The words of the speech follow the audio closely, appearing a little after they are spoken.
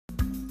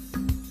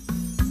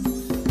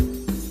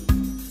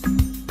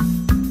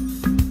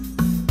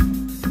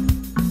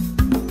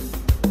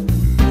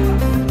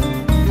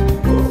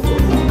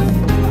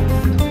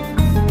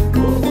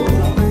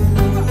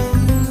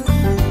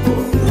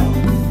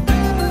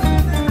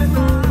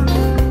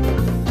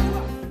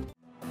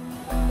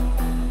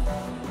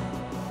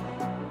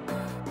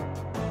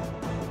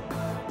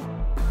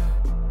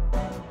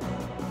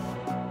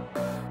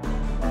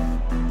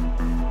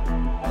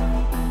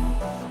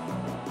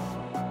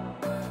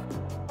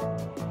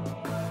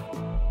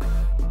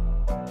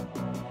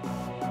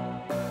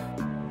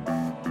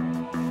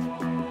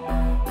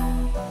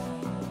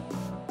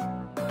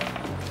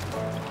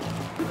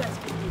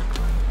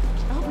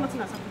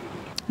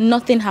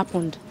Nothing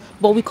happened.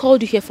 But we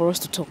called you here for us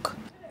to talk.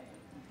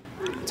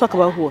 Talk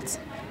about what?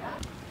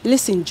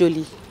 Listen,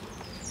 Jolie.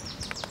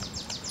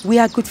 We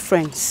are good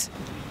friends.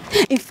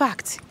 In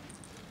fact,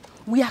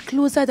 we are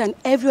closer than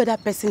every other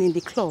person in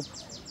the club.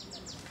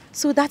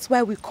 So that's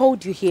why we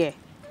called you here.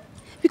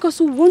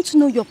 Because we want to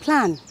know your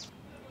plan.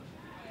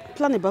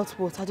 Plan about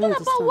what? I don't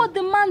understand. About what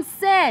the man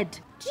said.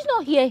 Did you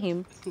not hear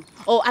him?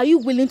 Or are you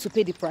willing to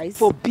pay the price?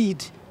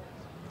 Forbid.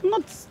 I'm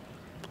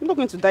not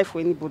going to die for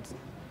anybody.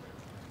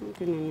 I'm not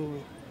going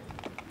anywhere.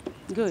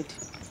 Good.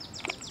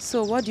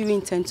 So what do you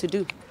intend to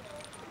do?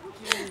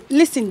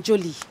 Listen,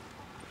 Jolie.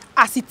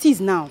 As it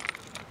is now,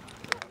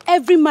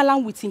 every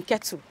malam with in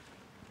kettle.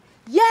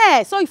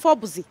 Yes, so if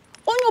obuzi.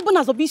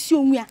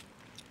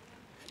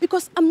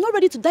 Because I'm not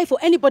ready to die for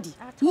anybody.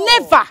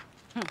 Never!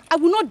 I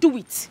will not do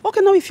it.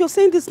 Okay, now if you're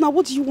saying this now,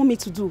 what do you want me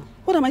to do?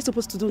 What am I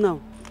supposed to do now?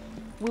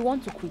 We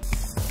want to quit.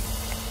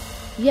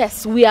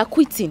 Yes, we are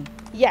quitting.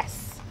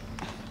 Yes.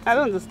 I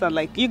don't understand.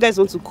 Like, you guys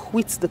want to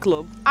quit the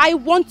club? I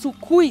want to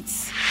quit.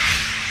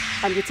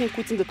 And you think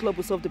quitting the club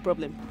will solve the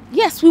problem?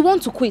 Yes, we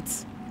want to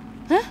quit.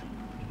 Huh?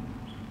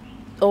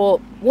 Or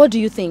what do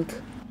you think?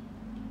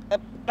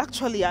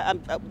 Actually,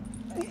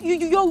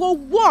 you're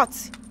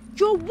what?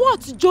 You're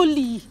what,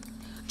 Jolie?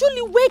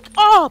 Jolie, wake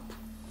up!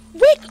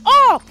 Wake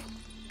up!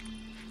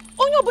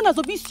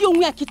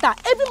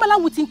 Every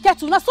man with in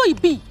kettle, na so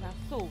it be.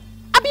 So.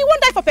 I be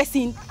won't die for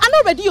person. I'm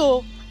not ready,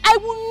 oh. I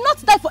will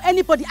not die for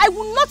anybody. I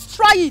will not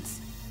try it.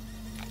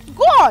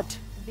 God!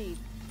 Babe,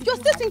 you're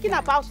still thinking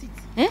about it.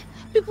 Eh?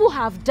 People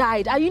have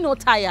died. Are you not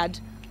tired?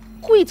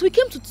 Quit. We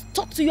came to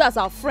talk to you as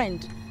our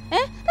friend.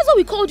 Eh? That's why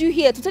we called you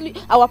here, to tell you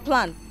our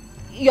plan.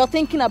 You're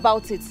thinking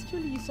about it.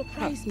 Julie, you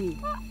surprised me.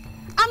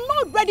 I'm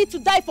not ready to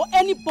die for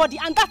anybody,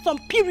 and that's on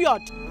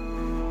period.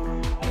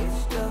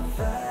 It's the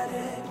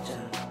verdict.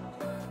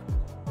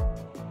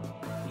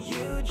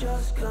 You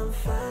just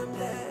confirmed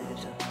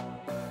it.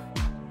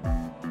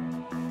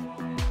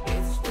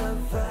 It's the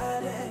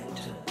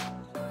verdict.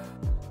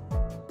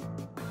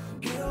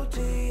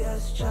 Guilty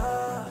as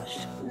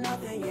charged.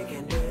 Nothing you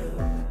can do.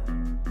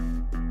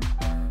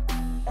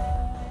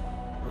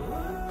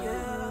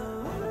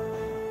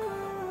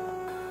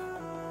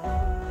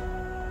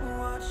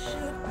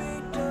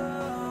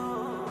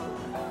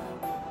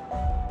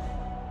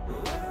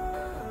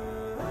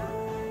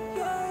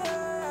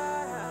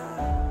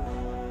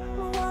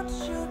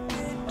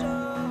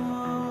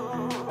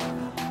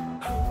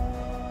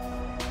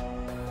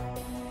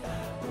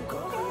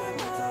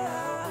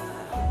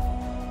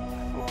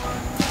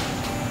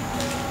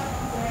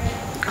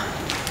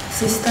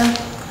 Sister?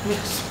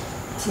 Yes.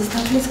 Sister,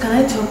 please, can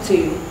I talk to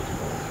you?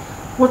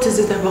 What is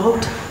it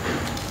about?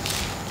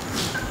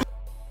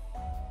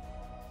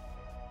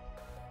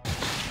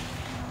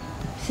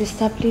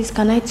 Sister, please,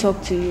 can I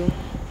talk to you?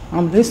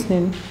 I'm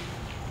listening.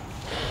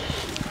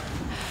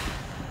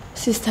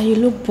 Sister, you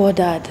look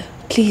bothered.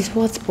 Please,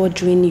 what's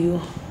bothering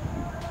you?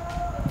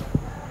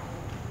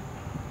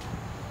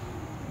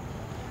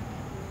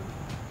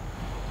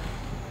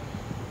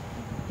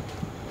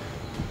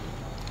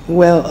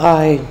 Well,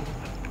 I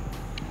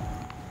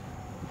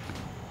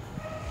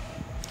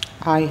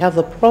have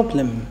a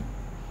problem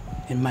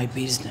in my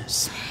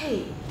business.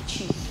 Hey,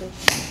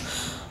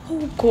 Jesus.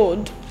 Oh,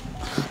 God.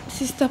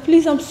 Sister,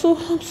 please, I'm so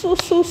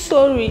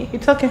sorry.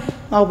 It's okay.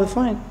 I'll be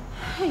fine.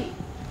 Hey.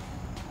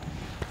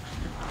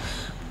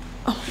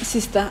 Oh,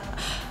 sister,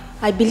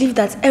 I believe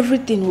that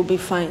everything will be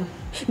fine.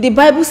 The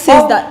Bible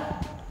says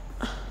that...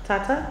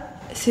 Tata?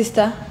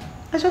 Sister?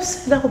 I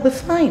just said I'll be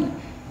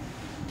fine.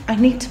 I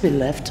need to be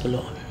left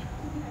alone.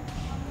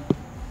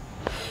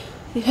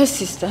 Yes,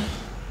 sister.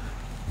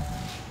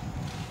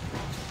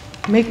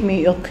 Make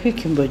me your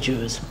cucumber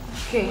juice.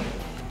 Okay.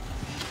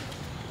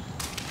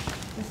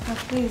 Sister,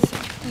 please,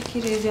 take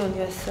it easy on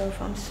yourself.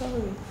 I'm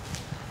sorry.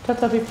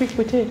 Tata, be quick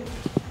with it.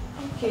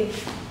 Okay.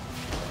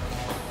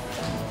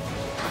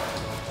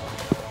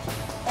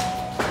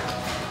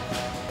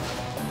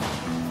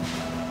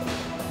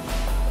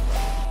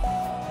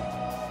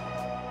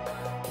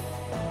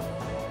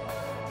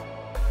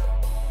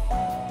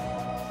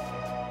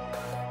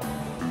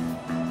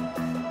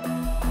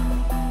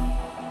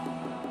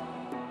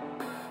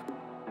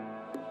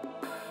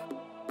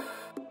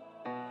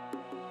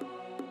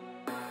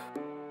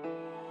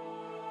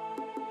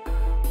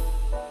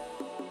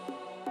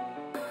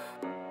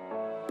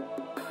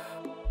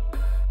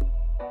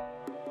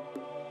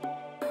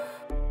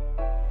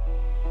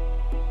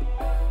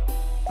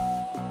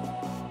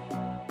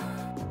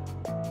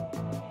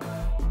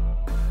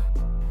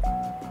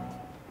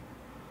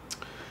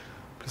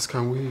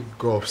 Can we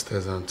go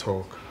upstairs and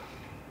talk?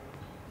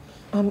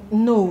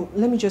 No.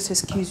 Let me just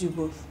excuse you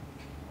both.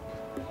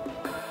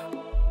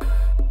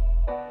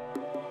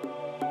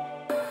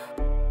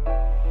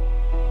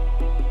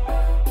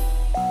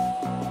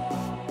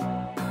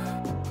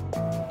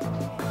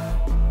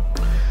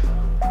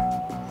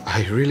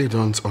 I really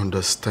don't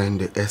understand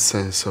the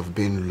essence of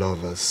being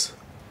lovers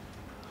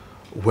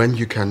when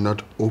you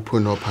cannot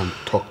open up and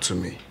talk to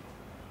me.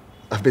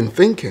 I've been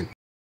thinking.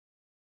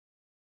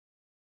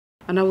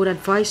 And I would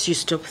advise you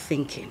stop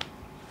thinking.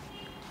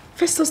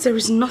 Festus, there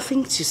is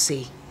nothing to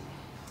say.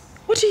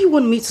 What do you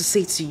want me to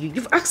say to you?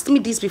 You've asked me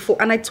this before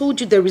and I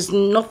told you there is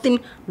nothing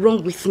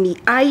wrong with me.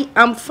 I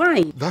am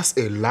fine. That's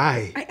a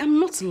lie. I am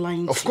not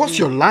lying to you. Of course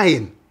you're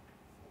lying.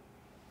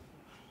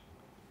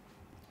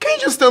 Can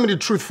you just tell me the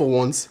truth for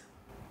once?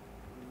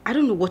 I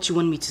don't know what you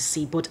want me to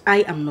say, but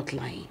I am not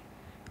lying.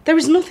 There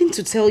is nothing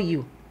to tell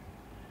you.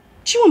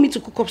 Do you want me to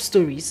cook up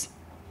stories?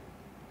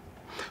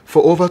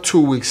 For over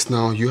 2 weeks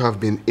now, you have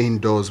been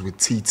indoors with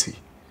Titi.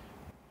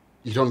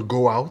 You don't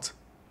go out?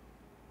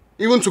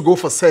 Even to go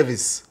for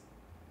service.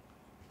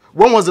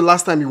 When was the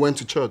last time you went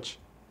to church?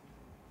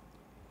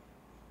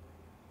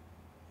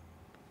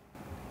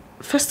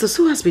 Festus,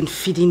 who has been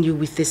feeding you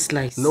with this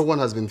lies? No one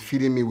has been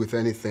feeding me with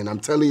anything. I'm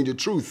telling you the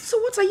truth. So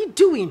what are you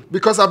doing?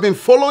 Because I've been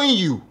following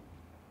you.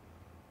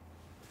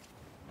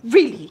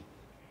 Really?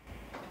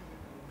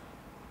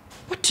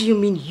 What do you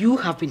mean you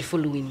have been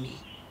following me?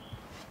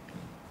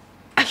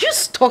 Are you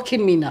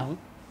stalking me now?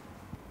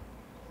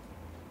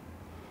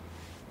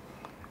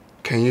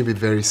 Can you be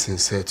very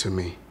sincere to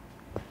me?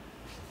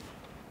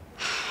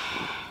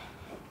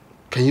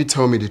 Can you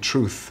tell me the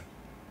truth?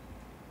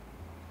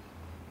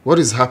 What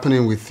is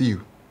happening with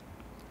you?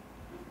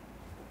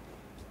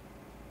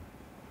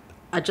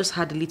 I just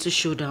had a little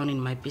showdown in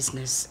my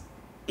business.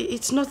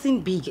 It's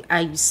nothing big.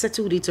 I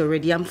settled it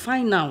already. I'm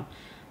fine now.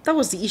 That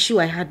was the issue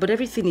I had, but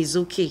everything is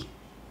okay.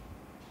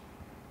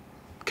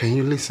 Can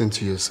you listen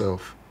to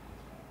yourself?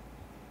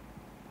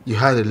 You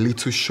had a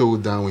little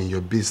showdown in your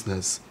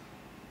business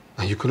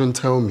and you couldn't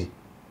tell me.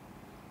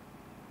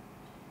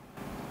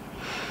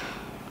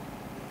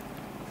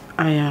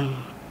 I'm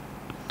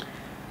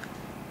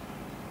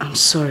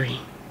sorry.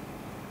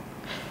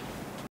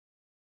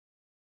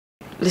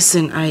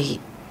 Listen, I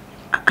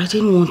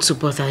didn't want to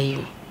bother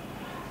you.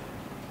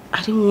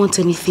 I didn't want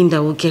anything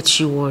that would get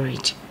you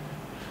worried.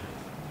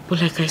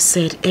 But like I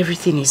said,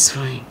 everything is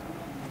fine.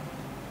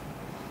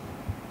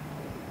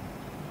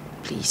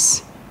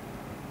 Please.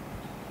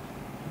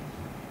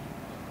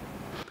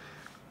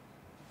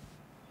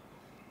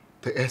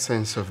 The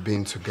essence of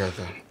being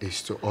together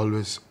is to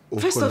always open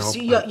up. First off,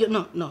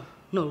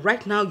 no.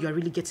 Right now, you are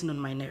really getting on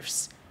my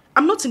nerves.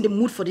 I'm not in the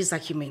mood for this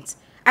argument.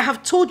 I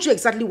have told you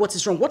exactly what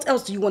is wrong. What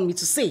else do you want me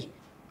to say?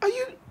 Are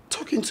you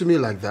talking to me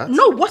like that?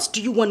 No, what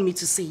do you want me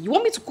to say? You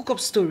want me to cook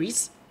up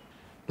stories?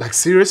 Like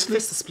seriously?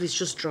 Festus, please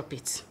just drop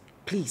it.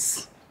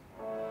 Please.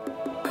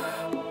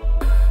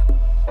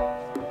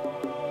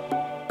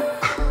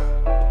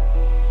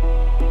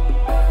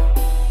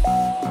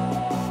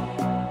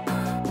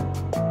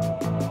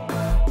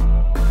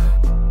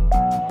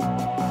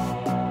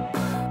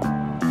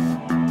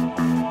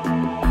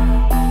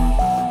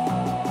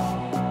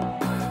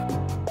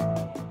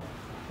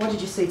 What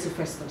did you say to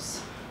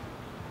Festus?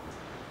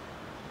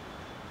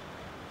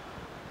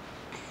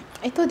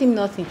 I told him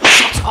nothing.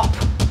 Shut up!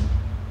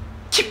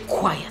 Keep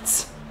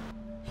quiet.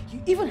 You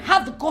even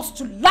have the guts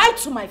to lie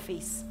to my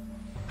face.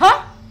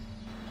 Huh?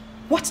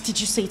 What did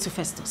you say to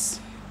Festus?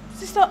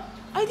 Sister,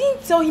 I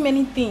didn't tell him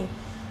anything.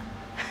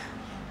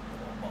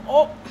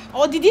 Or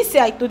did he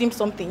say I told him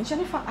something?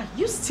 Jennifer, are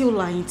you still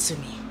lying to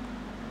me?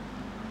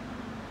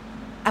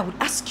 I would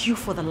ask you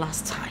for the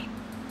last time.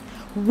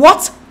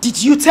 What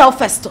did you tell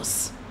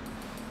Festus?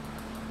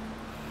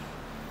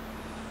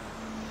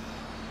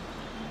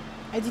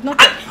 I did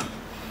not.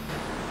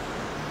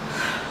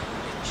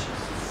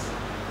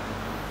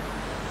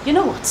 You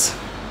know what?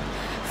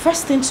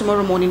 First thing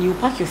tomorrow morning, you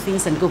pack your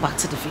things and go back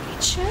to the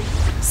village.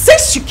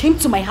 Since you came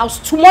to my house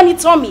to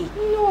monitor me.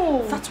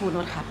 No. That will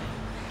not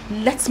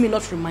happen. Let me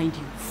not remind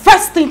you.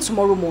 First thing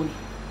tomorrow morning.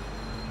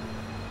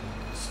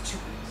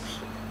 Stupid.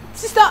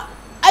 Sister,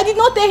 I did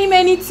not tell him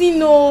anything,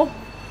 no.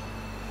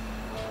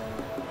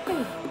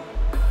 Hey.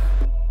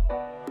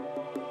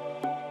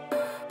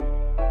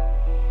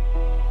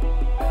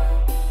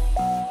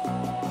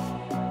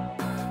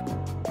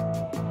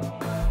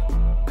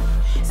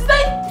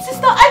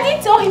 Sister, I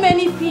didn't tell him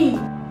anything.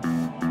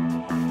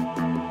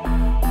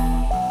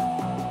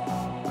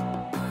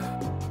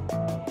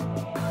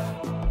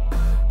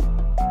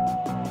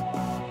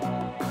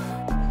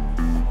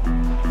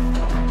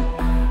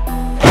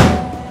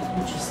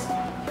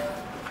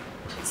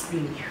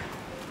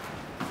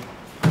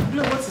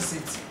 No, what is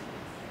it?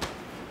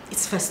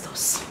 It's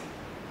Festus.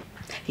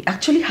 He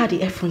actually had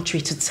the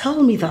effrontery to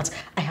tell me that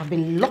I have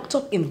been locked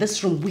up in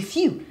this room with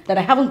you, that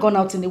I haven't gone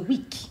out in a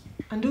week.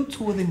 And who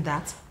told him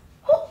that?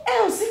 Who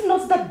else if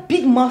not that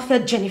big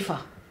mouthed Jennifer?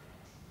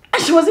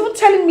 And she was even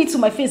telling me to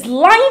my face,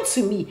 lying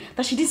to me,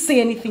 that she didn't say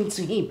anything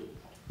to him.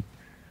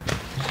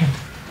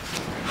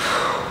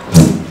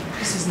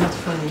 This is not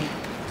funny.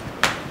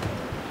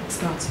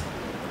 It's not.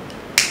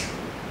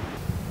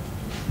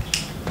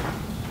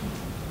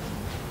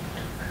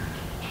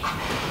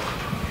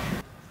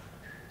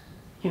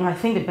 You know, I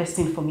think the best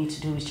thing for me to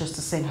do is just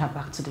to send her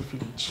back to the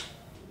village.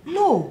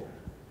 No,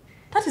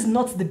 that is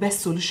not the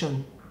best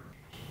solution.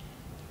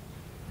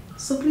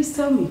 So please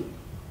tell me,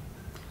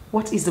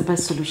 what is the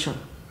best solution?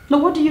 No,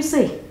 what do you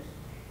say?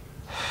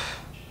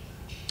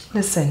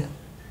 Listen,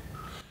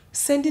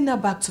 Sending her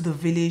back to the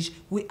village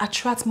will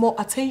attract more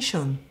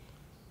attention.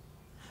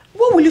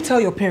 What will you tell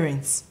your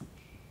parents?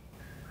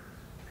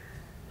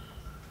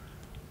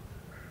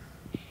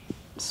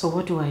 So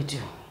what do I do?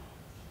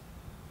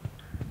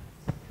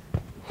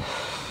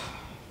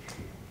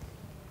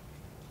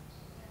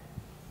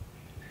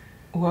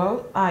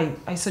 Well, I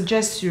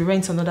suggest you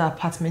rent another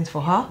apartment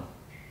for her.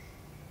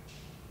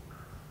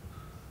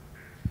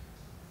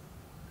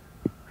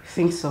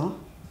 Think so?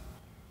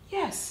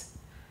 Yes.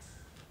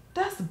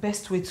 That's the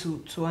best way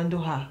to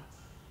handle her.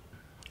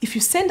 If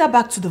you send her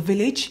back to the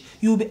village,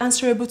 you will be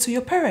answerable to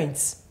your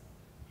parents.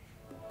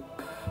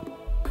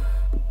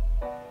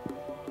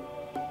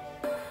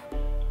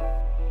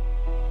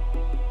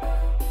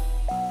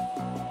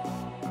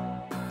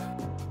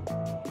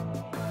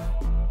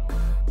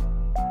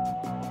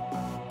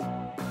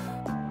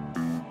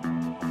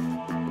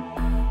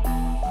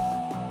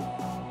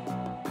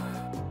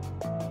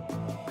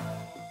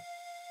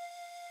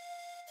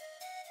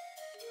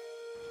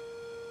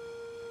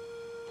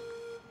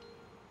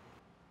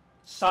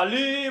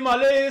 Salim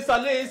Ali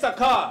Sali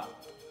Saka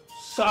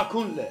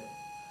Sakunle.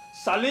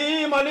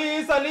 Salim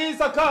Ali Sali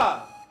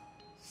Saka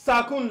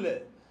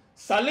Sakunle.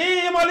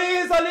 Salim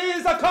Ali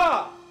Sali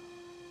Saka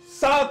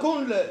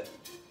Sakunle.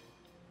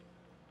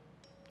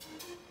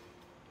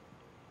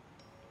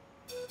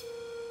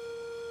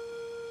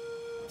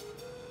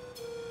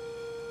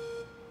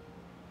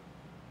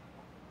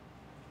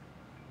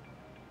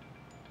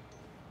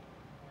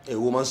 A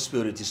woman's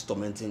spirit is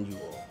tormenting you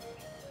all.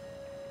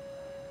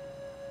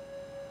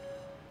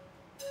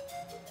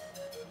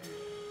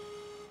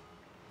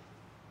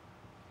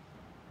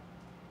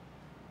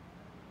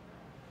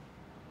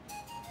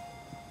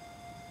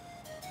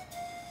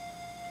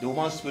 The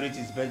woman's spirit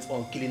is bent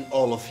on killing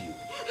all of you.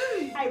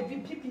 I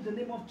rebuke in the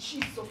name of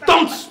Jesus.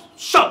 Don't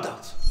shout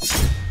that!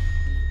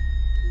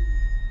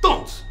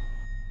 Don't!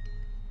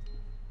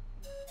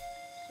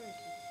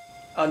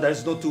 And there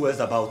is no two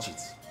ways about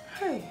it.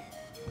 Hey.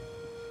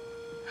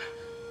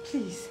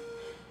 Please.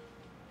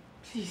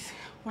 Please.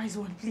 Wise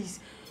one, please.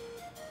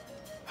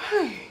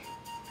 Hey.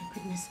 My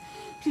goodness.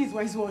 Please,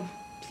 wise one.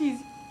 Please.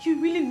 You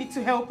really need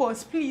to help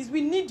us. Please. We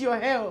need your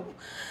help.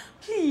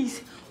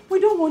 Please. We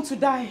don't want to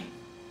die.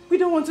 We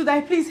don't want to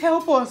die. Please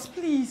help us.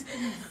 Please.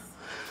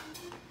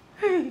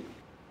 Hey.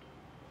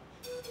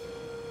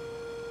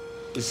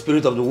 The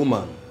spirit of the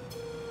woman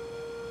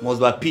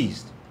must be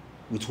appeased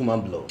with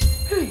human blood.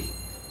 Hey.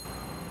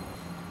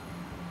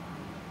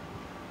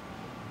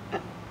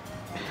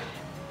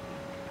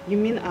 You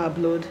mean our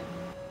blood?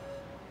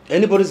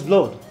 Anybody's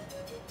blood.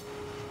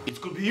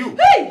 It could be you.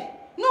 Hey!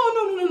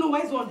 No,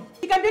 wise one.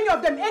 It can be any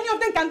of them. Any of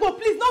them can go.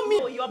 Please, not me.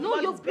 No,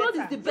 your blood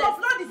is the best. Your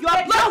blood is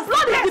Your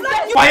blood is the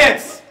best.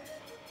 Quiet!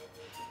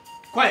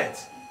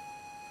 Quiet!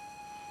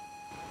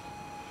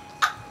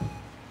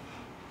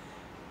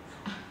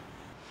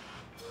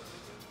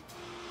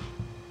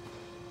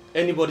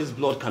 Anybody's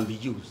blood can be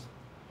used.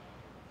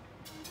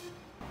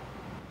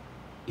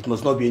 It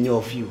must not be any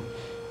of you.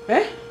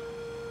 Eh?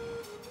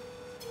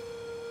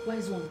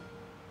 Wise one.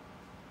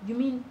 You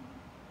mean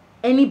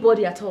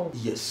anybody at all?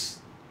 Yes.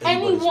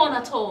 Anyone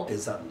at all?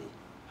 Exactly.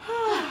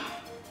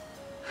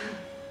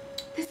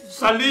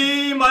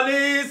 Salim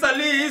Ali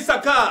Sali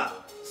Saka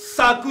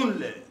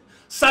Sakunle.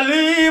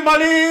 Salim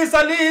Ali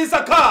Sali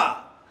Saka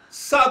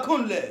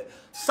Sakunle.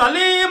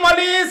 Salim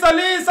Ali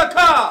Sali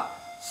Saka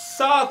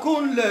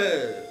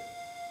Sakunle.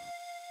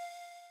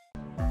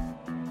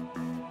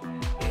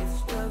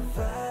 It's the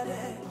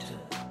verdict.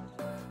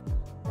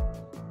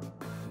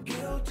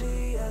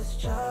 Guilty as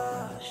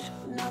charged.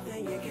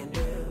 Nothing you can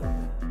do.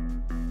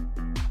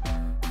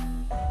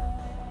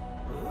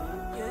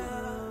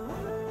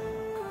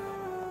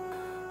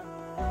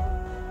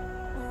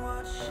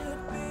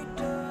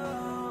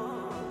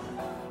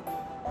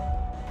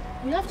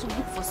 We have to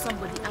look for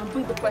somebody and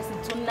bring the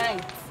person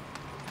tonight.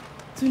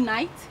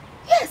 Tonight?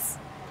 Yes!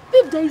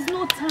 Babe, there is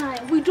no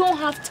time. We don't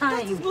have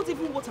time. That is not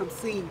even what I'm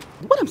saying.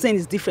 What I'm saying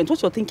is different.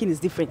 What you're thinking is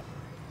different.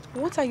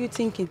 What are you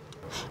thinking?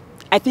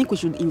 I think we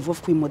should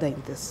involve Queen Mother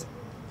in this.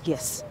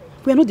 Yes.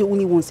 We are not the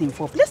only ones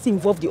involved. Let's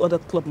involve the other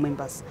club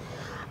members.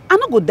 I'm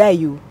not going to die,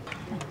 you.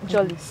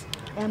 Jollies,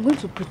 I am going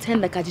to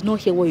pretend like I did not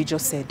hear what you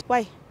just said.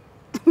 Why?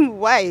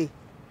 Why?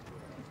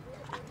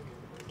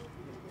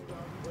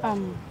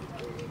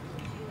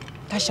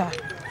 Tasha,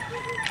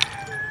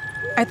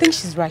 I think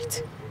she's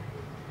right.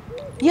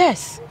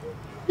 Yes,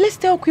 let's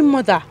tell Queen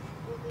Mother.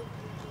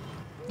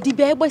 The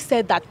Bible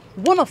said that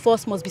one of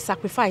us must be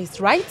sacrificed,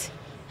 right?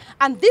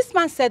 And this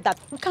man said that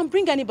we can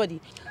bring anybody.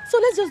 So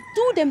let's just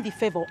do them the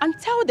favor and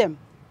tell them.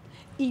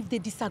 If they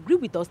disagree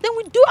with us, then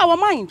we do our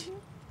mind.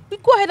 We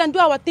go ahead and do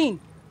our thing.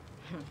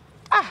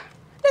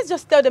 Let's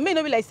just tell them. May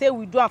not be like say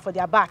we do it for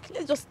their back.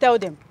 Let's just tell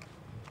them.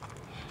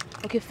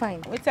 Okay,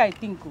 fine. What I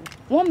think?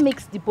 What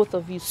makes the both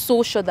of you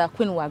so sure that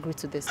Queen will agree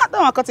to this? I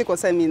don't want to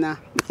concern me now.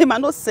 He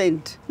might not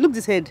send. Look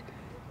this head.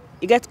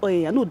 You get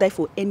oil. I no die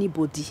for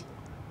anybody.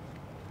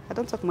 I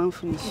don't talk man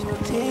foolish.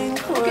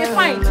 Okay,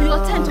 fine. To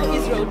your tent to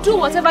Israel. Do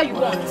whatever you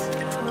want.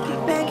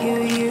 Beg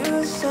you,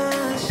 you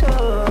sound so.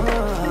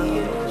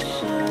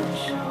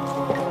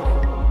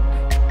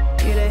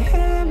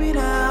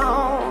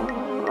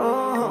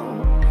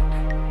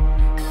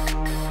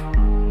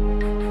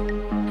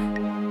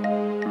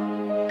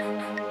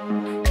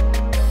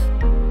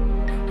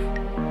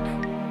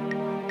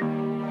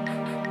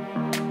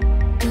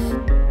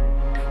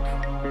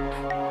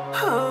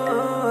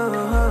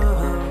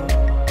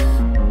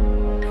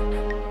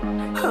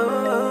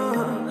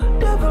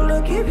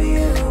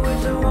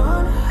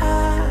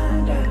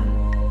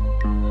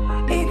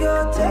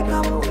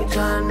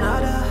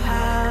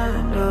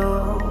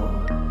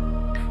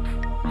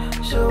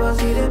 So I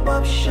see the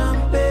pop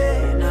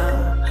champagne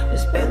now. They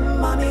spend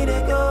money,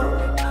 they go.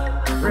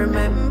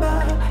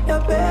 Remember your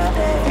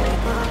birthday.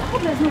 I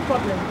hope there's no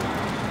problem.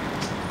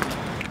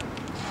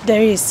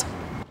 There is.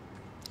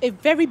 A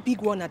very big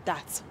one at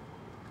that.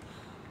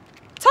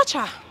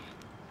 Tacha,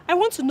 I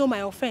want to know my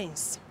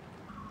offense.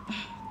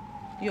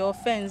 Your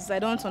offense, I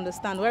don't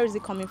understand. Where is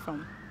it coming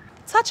from?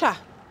 Tacha,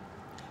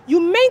 you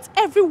meant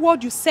every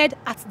word you said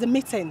at the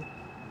meeting.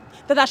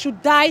 That I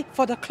should die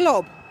for the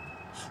club.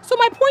 So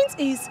my point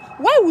is,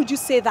 why would you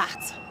say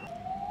that?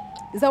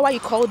 Is that why you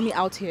called me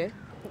out here?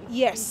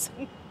 Yes.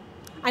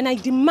 And I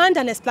demand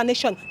an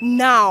explanation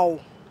now.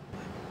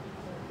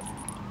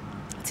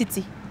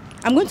 Titi,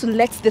 I'm going to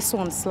let this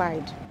one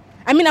slide.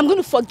 I mean, I'm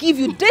going to forgive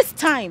you this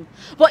time.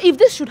 But if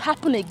this should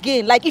happen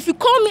again, like if you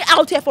call me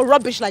out here for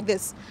rubbish like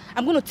this,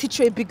 I'm going to teach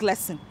you a big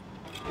lesson.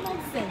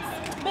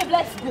 Nonsense. Babe,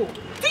 let's go.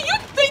 Do you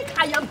think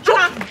I am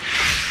joking?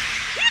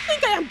 Do you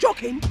think I am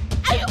joking?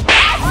 Are you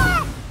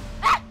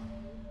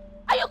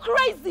Are you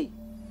crazy?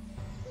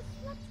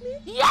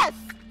 Yes!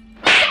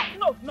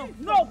 No! Come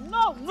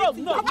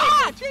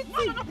on!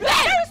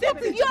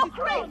 You're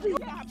crazy!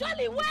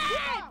 Johnny, wait!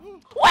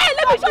 Wait,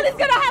 let me show this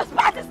girl how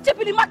smart is cheap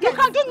in the market. You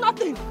can do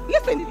nothing.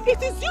 Listen,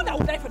 it is you that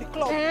will die for the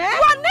club. You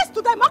are next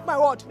to die, mark my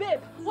word. Babe,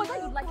 whether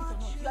you like it or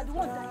not, you are the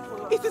one dying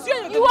for us. It is you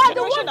and You are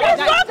the one that will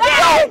die.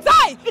 You will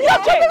die. Your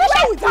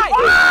generation will die.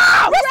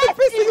 Rest in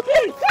peace, you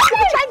please. If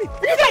you try me,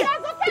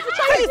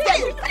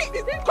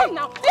 come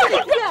now.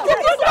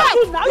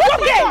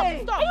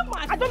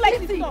 I don't like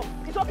this stuff.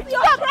 You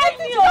are trying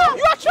me too.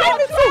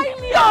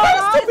 You are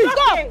very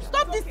stupid.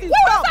 Stop this thing.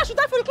 Why I should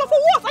die for the club? For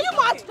what? Are you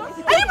mad?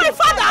 Are you my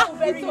father?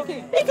 It's okay.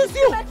 It is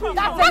you.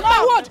 Mark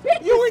my word.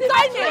 You will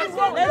die next. You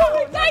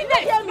will die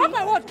next. Mark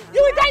my word.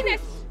 You will die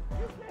next.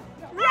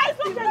 Right?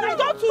 You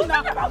don't do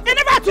now. You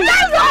never do.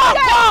 Let's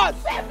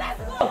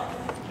go.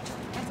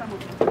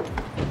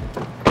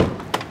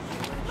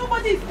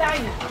 Nobody is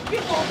dying.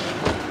 People.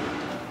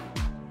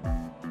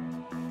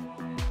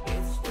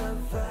 It's the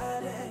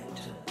verdict.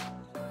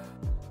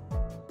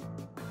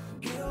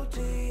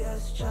 Guilty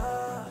as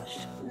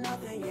charged.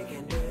 Nothing you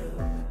can do.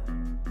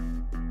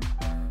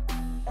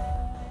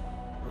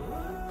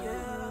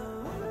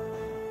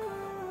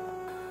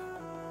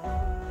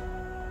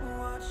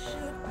 What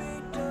should be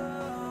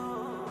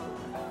done?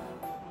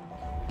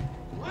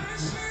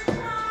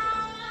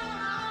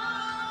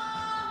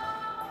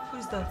 Who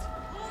is that?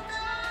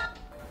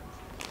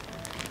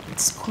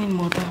 It's Queen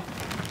Mother.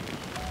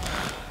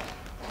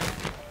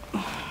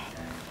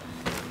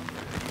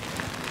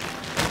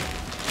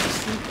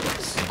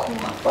 Let's call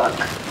her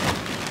back.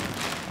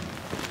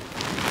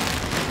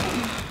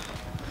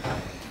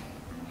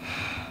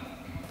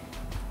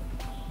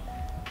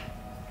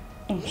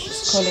 Oh,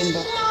 she's calling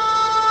back.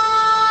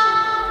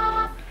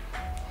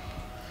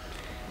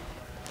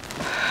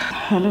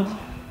 Hello?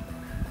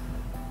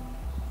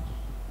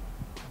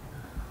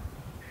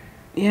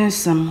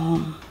 Yes, I'm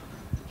home.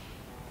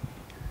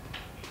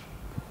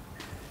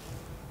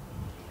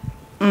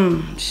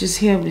 She's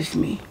here with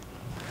me.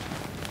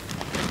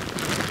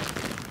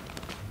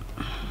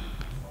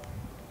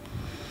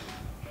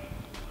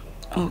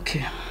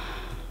 Okay.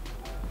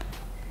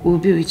 We'll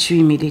be with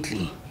you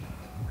immediately.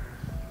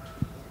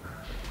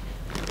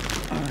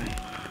 Alright.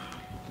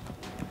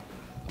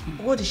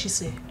 What did she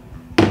say?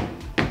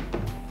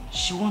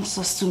 She wants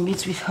us to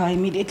meet with her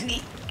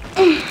immediately.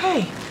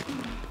 Hey,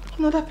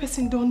 another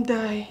person don't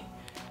die.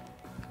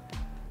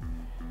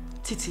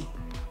 Titi,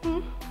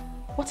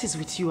 what is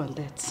with you and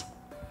that?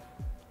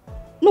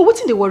 No,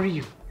 what's in the worry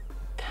you?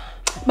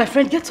 My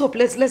friend, get up.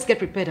 Let's get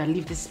prepared and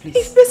leave this place.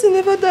 If person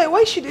never die,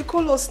 why should they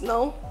call us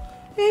now?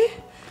 Eh?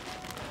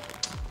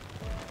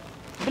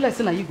 Be like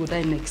saying that you go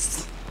die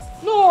next.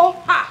 No!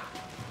 Ha!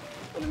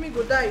 Let me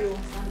go die, yo. Are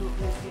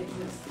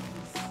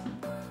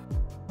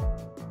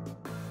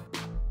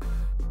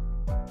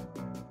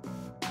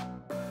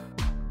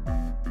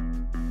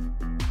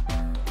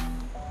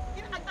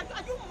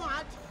you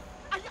mad?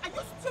 Are you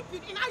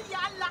stupid?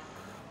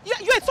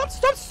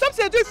 Stop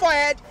saying do it for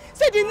head.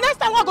 Say the next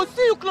time I go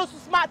see you close to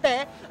smart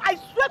I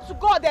swear to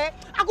God if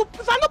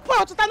I no pour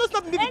out to no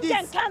stop me with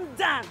this. Calm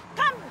down.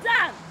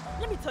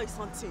 Let me tell you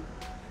something.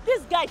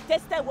 This guy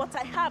tested what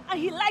I have and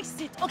he likes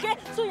it, okay?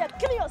 So you're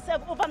killing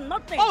yourself over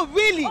nothing. Oh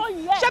really? Oh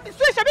yeah.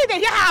 Shabi they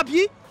hear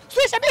Abi.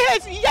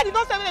 Shabi hear the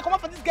nonsense when they come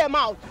out for this girl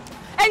mouth.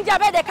 And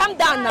Jabe, they calm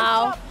down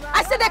now.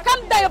 I said they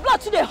calm down, your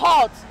blood too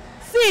hot.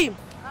 See,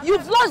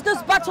 you've lost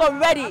this battle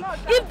already.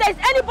 If there's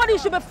anybody you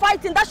should be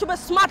fighting, that should be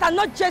smart and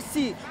not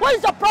Jesse. What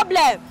is the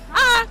problem?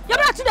 Your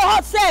blood too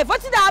hot, safe.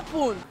 What did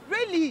happen?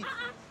 Really?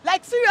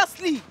 Like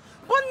seriously?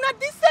 But not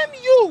the same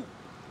you.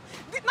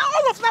 Now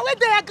all of now where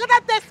they are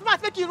gonna test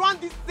smart make you run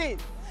this thing.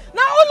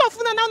 Now all of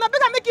now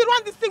better make you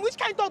run this thing. Which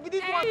kind of talk with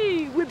this one?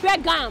 Hey, we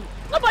beg him.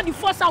 Nobody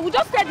force him. We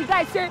just tell the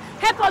guy say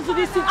help us do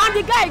this thing, and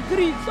the guy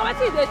agreed. So I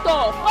think they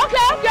talk.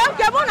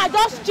 Okay. Mona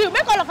just chill.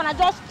 Make all of us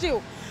just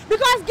chill.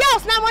 Because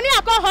girls now money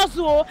I call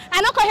hustle.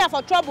 I not come here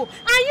for trouble.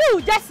 And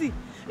you, Jesse,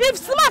 If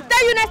Smart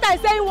tell you next time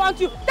say he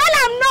wants you, tell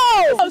him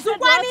no.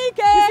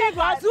 Sukwanike!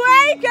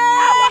 Zueke!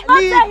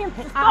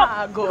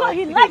 God. Because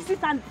he likes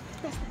it and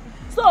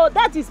so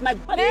that is my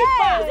body.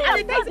 And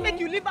the things make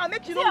you live and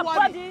make you don't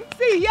worry.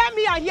 See, hear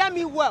me and hear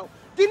me well.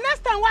 The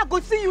next time I go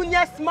see you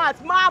near Smart,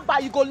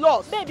 you go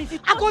lost. Baby, if you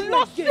I go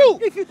lost you.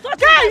 If you touch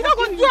girl, me, you not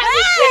go do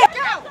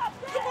anything. Girl,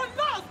 you go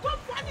lost. Don't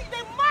panic,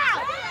 they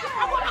mad.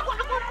 I go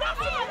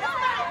lost you.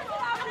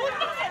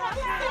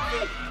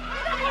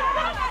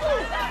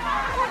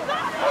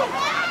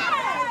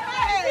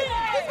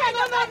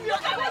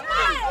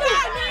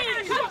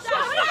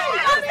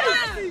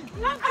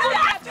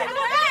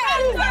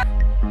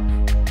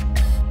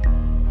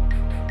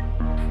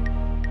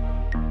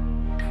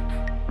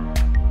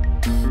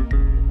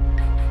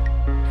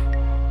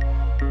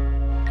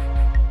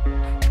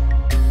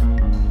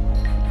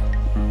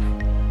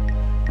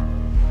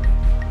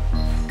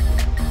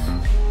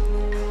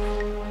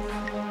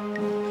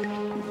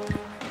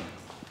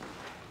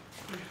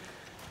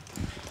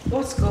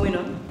 What's going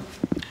on?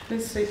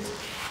 Please sit.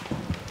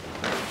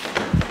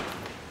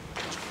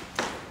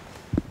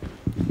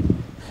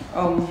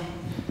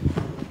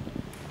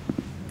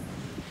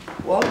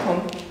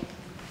 Welcome.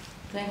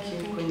 Thank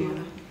you,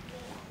 Queen.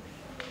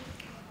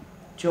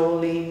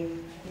 Jolie,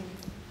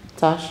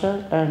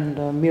 Tasha,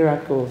 and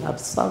Miracle have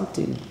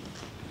something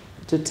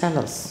to tell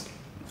us.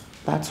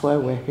 That's why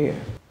we're here.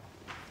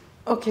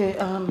 Okay,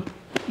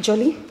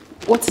 Jolie,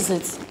 what is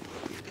it?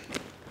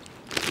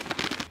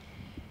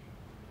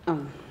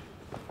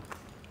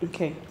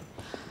 Okay.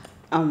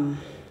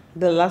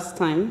 The last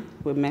time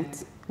we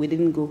met, we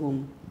didn't go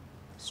home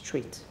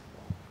straight.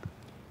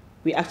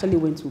 We actually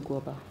went to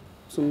Goba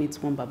to meet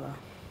one Baba.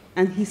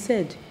 And he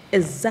said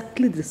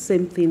exactly the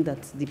same thing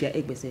that Dibia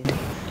Egbe said.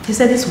 He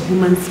said this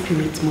woman's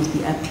spirit must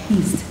be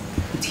appeased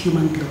with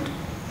human blood.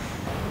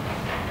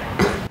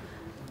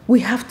 We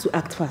have to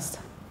act fast.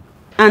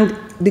 And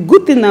the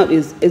good thing now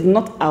is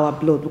not our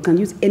blood. We can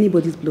use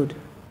anybody's blood.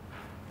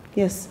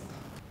 Yes.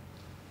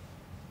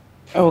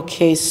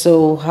 Okay,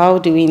 so how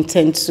do we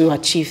intend to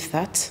achieve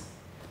that?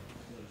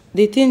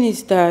 The thing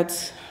is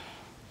that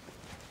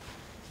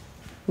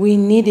we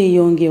need a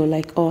young girl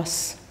like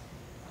us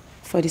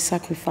for the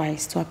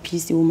sacrifice to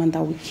appease the woman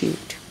that we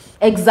killed.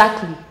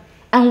 Exactly.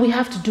 And we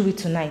have to do it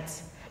tonight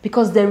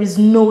because there is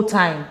no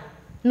time.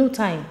 No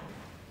time.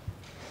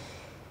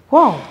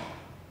 Wow.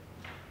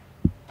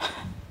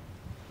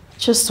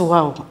 Just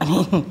wow. I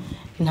mean,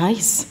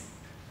 nice.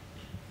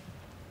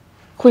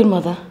 Queen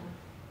Mother,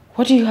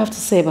 what do you have to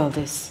say about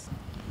this?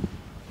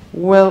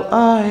 Well,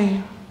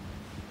 I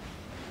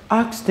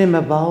asked them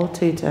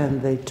about it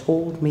and they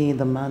told me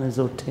the man is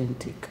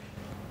authentic.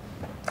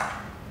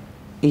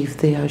 If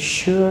they are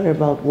sure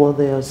about what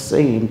they are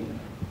saying,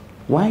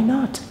 why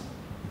not?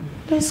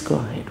 Let's go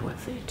ahead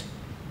with it.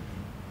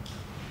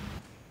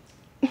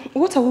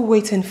 What are we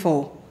waiting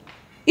for?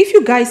 If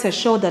you guys are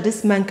sure that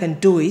this man can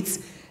do it,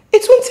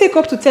 it won't take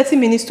up to 30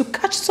 minutes to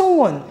catch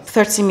someone.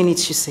 30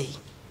 minutes, you say?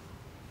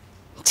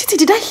 Titi,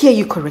 did I hear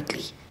you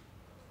correctly?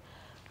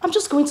 I'm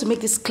just going to make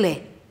this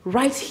clear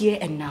right here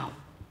and now.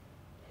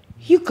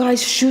 You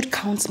guys should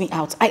count me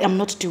out. I am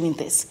not doing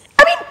this.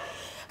 I mean,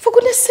 for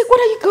goodness sake, what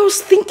are you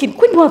girls thinking?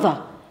 Queen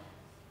Mother,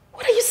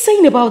 what are you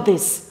saying about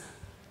this?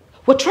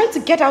 We're trying to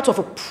get out of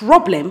a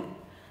problem.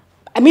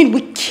 I mean,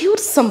 we killed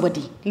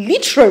somebody,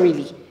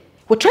 literally.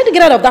 We're trying to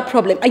get out of that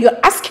problem, and you're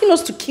asking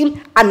us to kill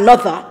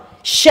another,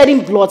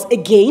 shedding blood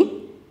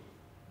again?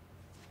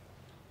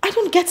 I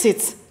don't get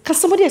it. Can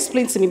somebody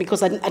explain to me,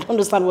 because I don't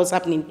understand what's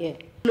happening here?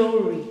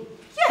 Glory.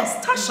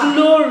 Yes, Tasha.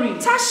 Glory.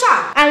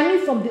 Tasha. I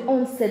knew from the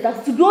onset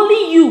that it will be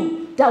only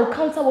you that will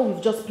counter what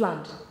we've just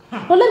planned.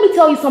 But let me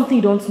tell you something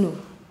you don't know.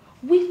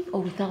 With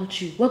or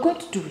without you, we're going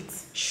to do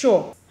it.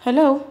 Sure.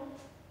 Hello?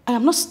 I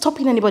am not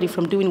stopping anybody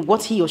from doing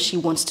what he or she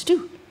wants to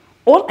do.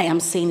 All I am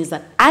saying is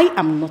that I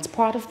am not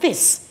part of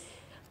this.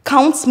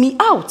 Count me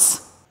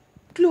out.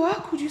 Glo,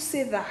 how could you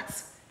say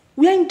that?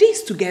 We are in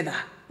this together.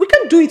 We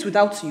can't do it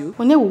without you.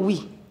 Well, no,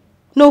 we.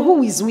 No,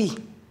 who is we?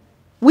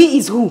 We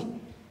is who?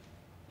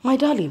 My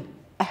darling,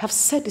 I have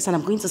said this and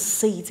I'm going to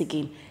say it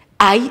again.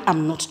 I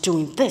am not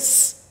doing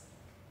this.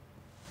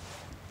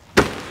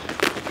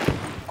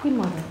 Queen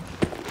Mother,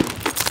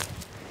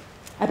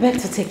 I beg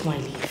to take my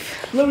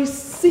leave. Glory,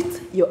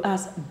 sit your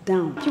ass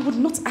down. You would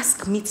not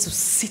ask me to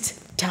sit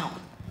down.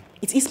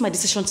 It is my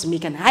decision to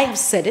make and I have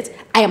said it.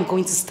 I am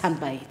going to stand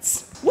by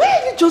it. Why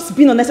are you just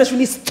being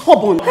unnecessarily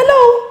stubborn?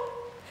 Hello?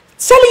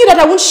 Telling you that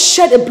I won't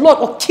shed a blood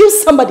or kill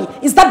somebody,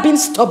 is that being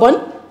stubborn?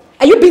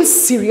 Are you being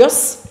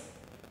serious?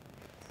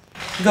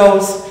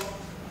 Girls,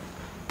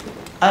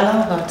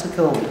 allow her to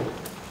go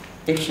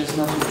if she's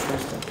not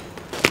interested.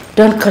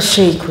 Don't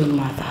cachet, Queen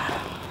Mother.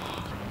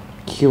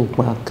 You're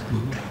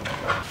welcome.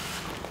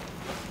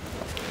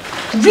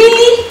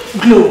 Really?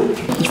 Glo,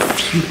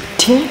 if you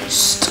dare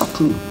stop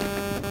me,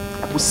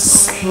 I will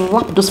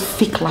slap those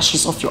fake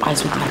lashes off your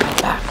eyes with my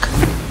back.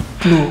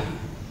 Glo,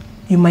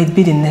 you might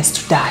be the next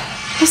to die.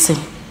 Listen,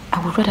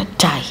 I would rather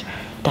die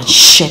than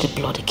shed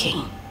blood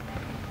again.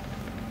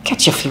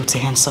 Get your filthy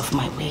hands off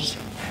my way.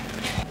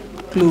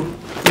 Glory!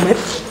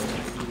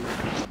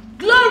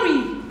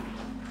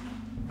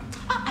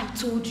 I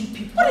told you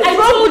people. I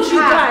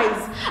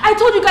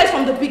told you guys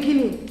from the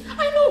beginning.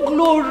 I know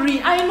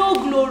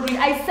Glory.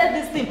 I said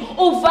this thing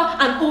over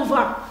and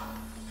over.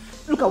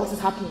 Look at what is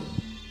happening.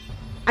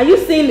 Are you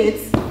seeing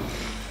it?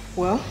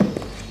 Well,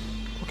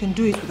 we can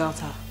do it without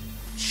her.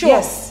 Sure.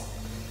 Yes.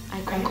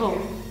 I concur.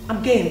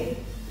 I'm game.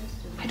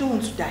 I don't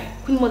want to die.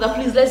 Queen Mother,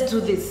 please, let's do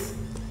this.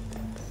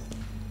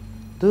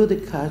 Do the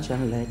catch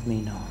and let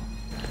me know.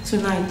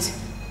 Tonight.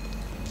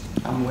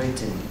 I'm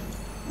waiting.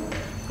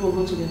 We'll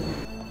go together.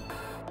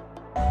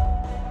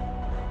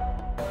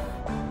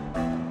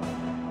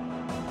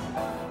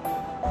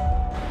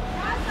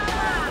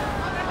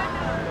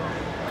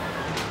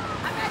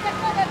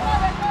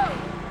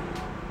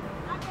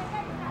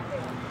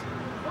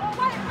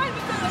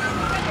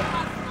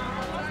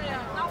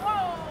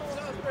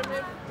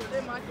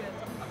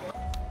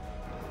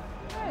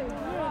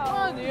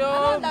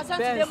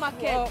 Today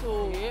market.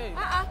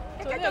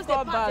 Just the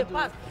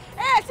pass.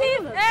 Hey, see?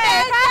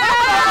 Hey,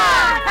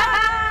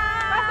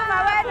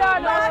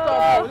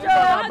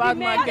 Bad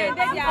market.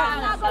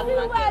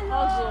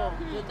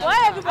 Why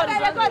everybody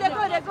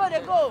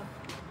they go.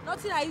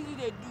 Nothing I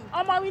usually do.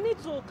 We need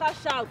to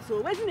cash out.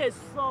 So waiting a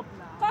stop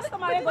now.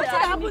 Customer will go to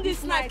happen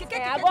this night. I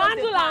go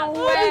handle and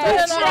wait.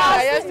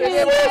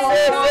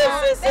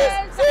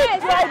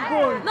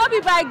 No be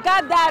by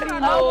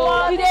gathering.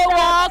 No, we dey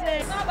walk.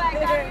 No by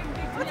gathering.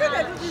 What did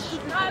they do this to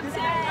people?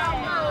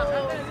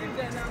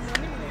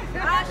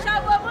 I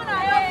shall go on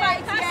your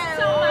fight here.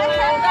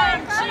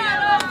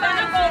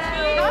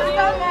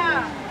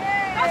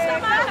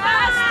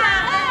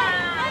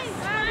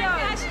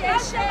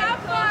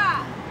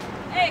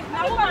 Hey,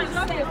 now woman is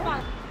not a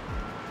fan.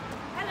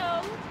 Hello.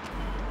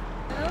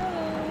 Oh,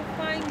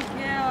 fine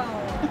girl.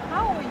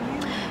 How are you?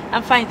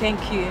 I'm fine,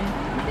 thank you.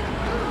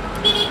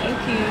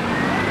 Thank you.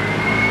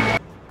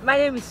 My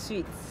name is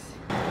Sweet.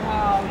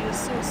 Wow, you're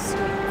so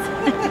sweet.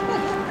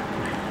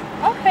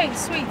 Okay,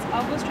 Sweet.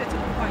 I'll go straight to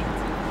the point.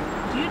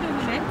 Do you do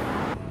women?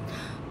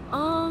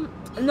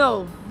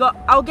 No, but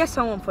I'll get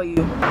someone for you.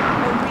 Oh,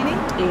 really?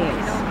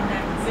 Yes. Okay,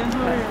 that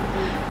would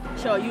be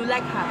nice. Sure, you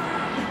like her.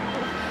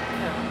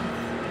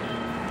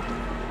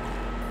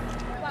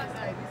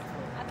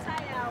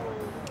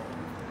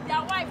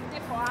 Their wife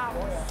there for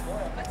hours.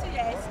 What do you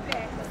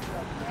expect?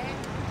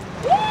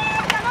 Woo!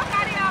 They're not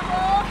carrying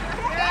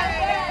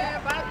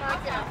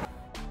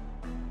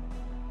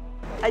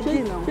I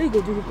did now. So you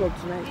go do hookup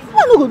tonight?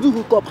 I no go do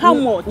hookup. How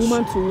much?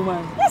 Woman to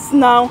woman. Yes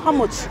now. How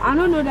much? I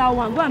don't know that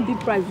one. Go and big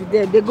price with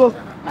them. They go.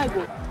 I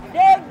go.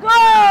 They go!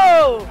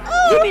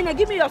 Oh.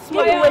 Give me your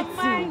small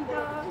waiting.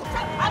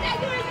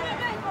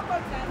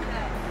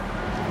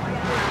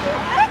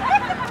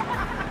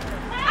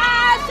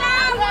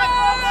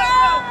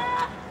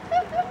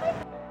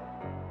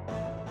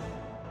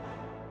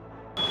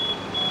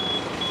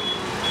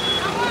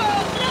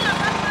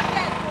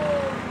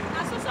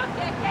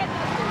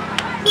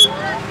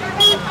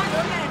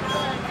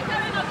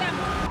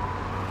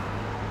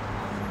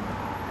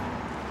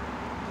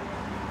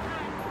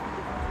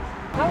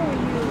 How are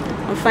you?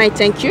 I'm fine,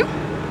 thank you.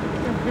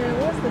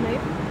 What's the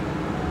name?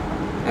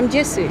 I'm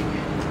Jessie.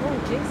 Oh,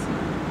 Jessie.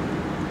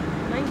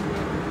 Nice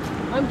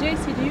name. I'm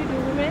Jessie. Do you do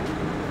women?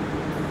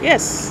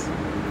 Yes.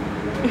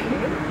 Can you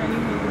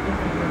handle both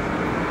of us?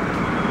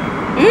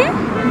 Hmm?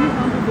 Can you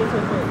handle both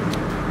of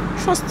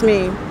us? Trust me,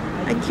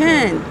 I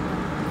can.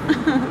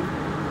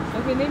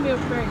 Okay, name your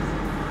friends.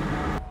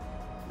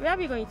 Where are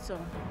we going to?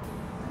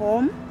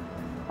 Home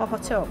or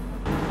hotel?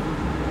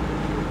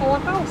 Our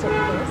house, of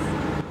course.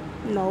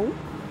 No,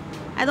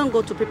 I don't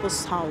go to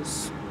people's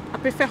house. I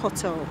prefer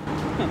hotel.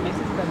 My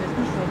sister, there's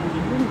no trouble.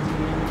 You don't need to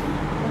be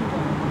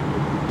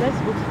Let's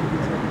go to the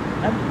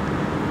hotel.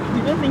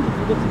 You don't think if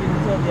we go to the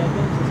hotel, they are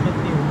going to spend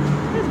the day?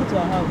 Let's go to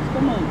our house.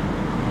 Come on.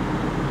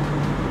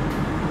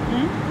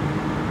 Hmm?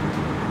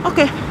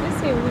 Okay.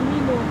 Listen, we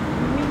need no house.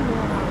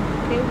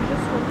 Okay, we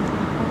just want to be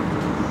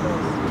comfortable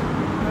first,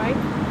 right?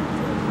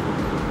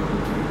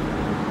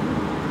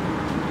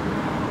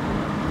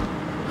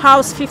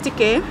 House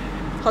 50k,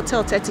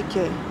 hotel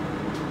 30k.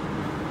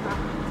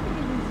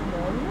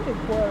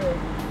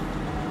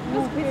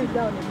 We'll pay it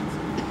down a bit.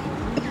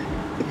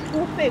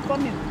 We'll pay.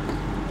 Come in.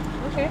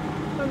 Okay,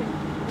 come in.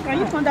 Can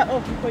you turn that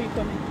off before you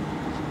come in?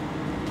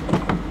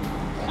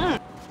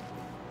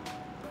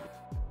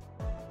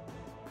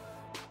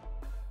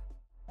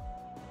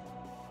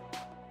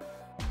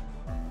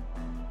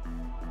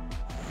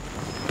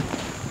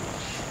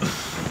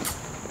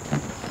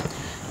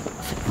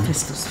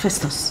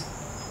 Festus,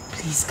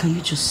 please, can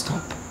you just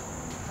stop?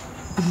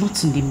 I'm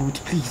not in the mood,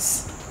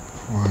 please.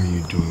 Why are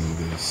you doing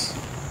this?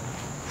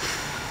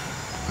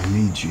 I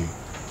need you.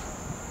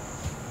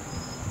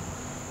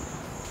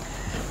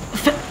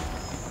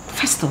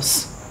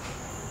 Festus,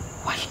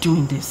 why are you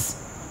doing this?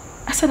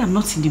 I said I'm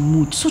not in the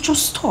mood, so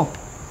just stop.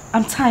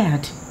 I'm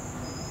tired.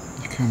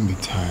 You can't be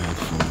tired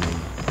for me.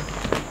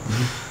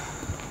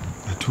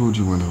 I told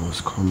you when I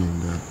was coming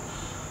that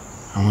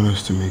I want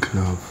us to make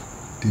love,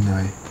 didn't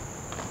I?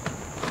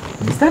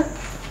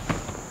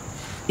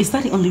 Is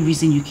that the only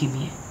reason you came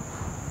here?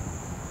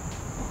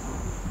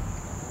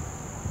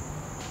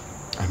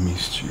 I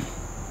missed you.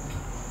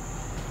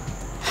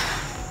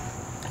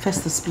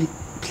 Festus,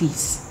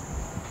 please.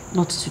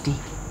 Not today.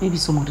 Maybe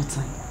some other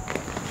time.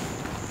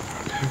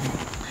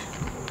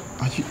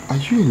 Are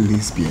you a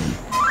lesbian?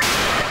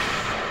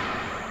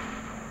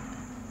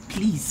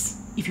 Please,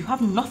 if you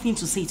have nothing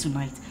to say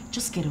tonight,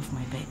 just get off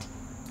my bed.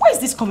 Where is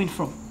this coming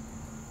from?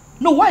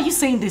 No, why are you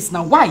saying this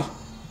now? Why?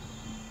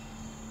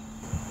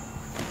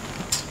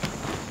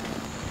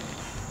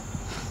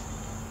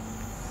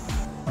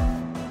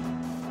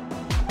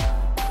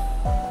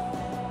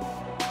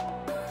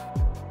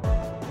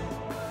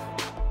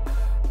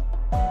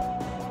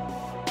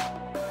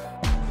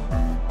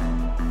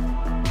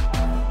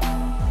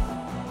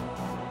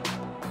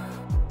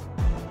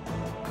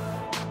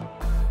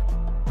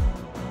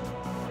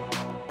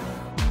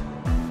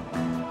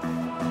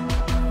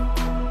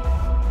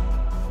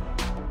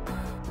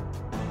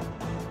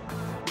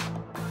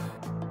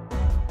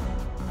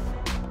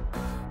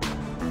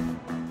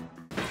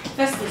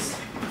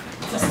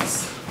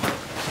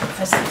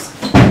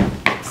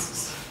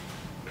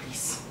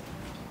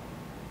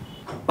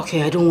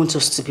 Okay, I don't want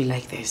us to be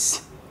like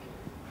this.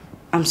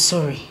 I'm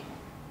sorry.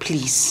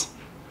 Please.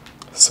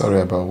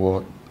 Sorry about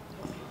what?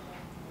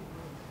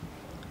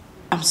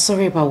 I'm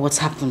sorry about what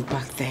happened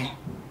back there.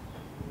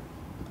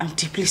 I'm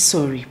deeply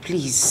sorry.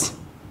 Please.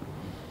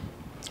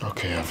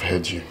 Okay, I've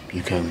heard you.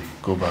 You can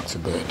go back to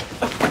bed.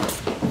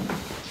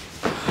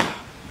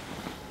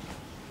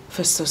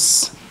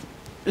 Festus,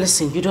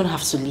 listen, you don't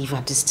have to leave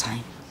at this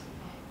time.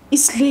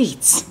 It's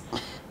late.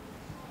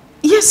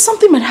 Yes,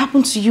 something might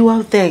happen to you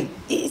out there.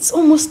 It's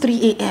almost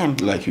 3 a.m.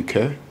 Like you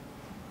care?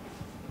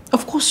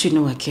 Of course you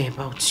know I care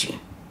about you.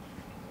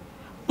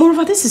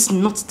 Moreover, this is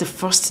not the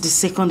first, the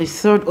second, the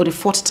third, or the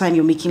fourth time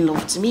you're making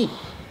love to me.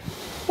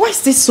 Why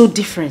is this so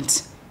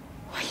different?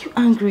 Why are you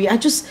angry?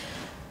 At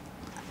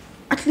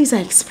least I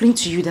explained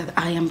to you that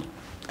I'm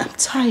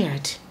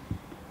tired.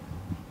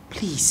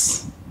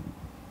 Please.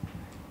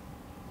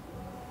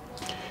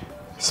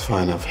 It's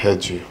fine, I've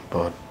heard you,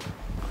 but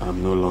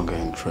I'm no longer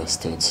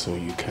interested, so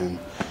you can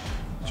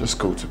just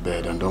go to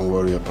bed and don't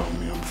worry about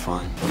me, I'm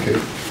fine, okay?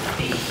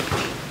 Babe,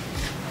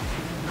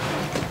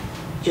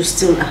 you're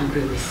still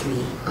angry with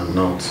me. I'm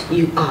not.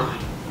 You are.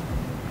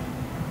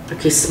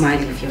 Okay,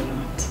 smile if you're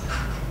not.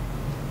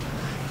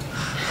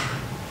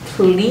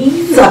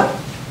 Please.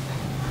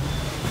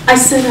 I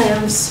said I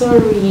am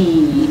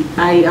sorry.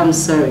 I am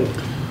sorry.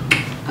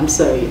 I'm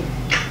sorry.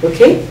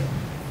 Okay?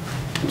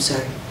 I'm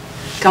sorry.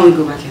 Can we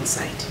go back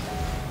inside?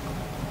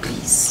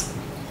 Please.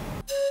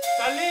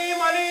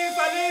 Salim Ali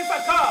Salim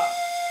Saka.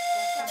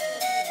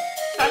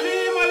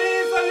 Salim Ali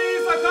Salim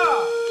Saka.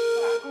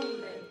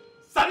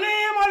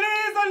 Salim Ali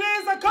Salim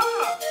Saka.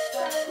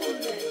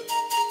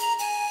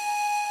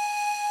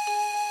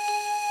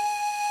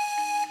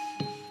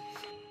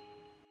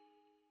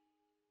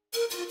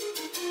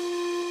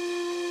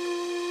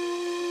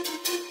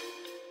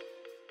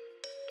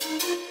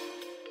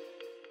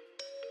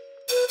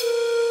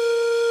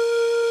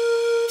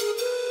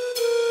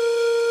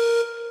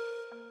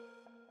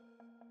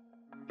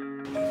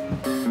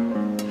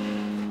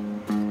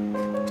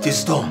 It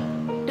is done.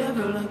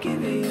 Devil will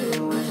give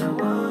you as a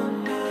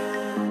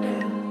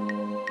one-handed.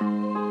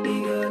 He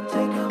could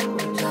take him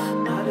with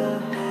another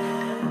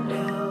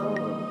handle.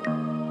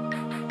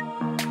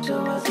 So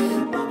I see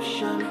the pop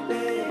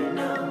champagne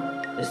now.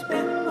 They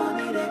spend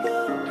money, they go.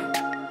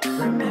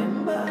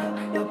 Remember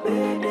your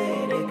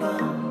payday, they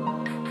come.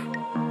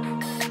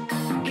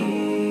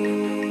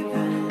 Giving,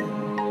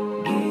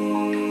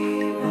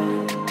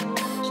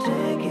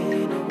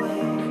 taking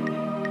away,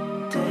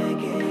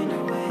 taking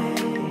away.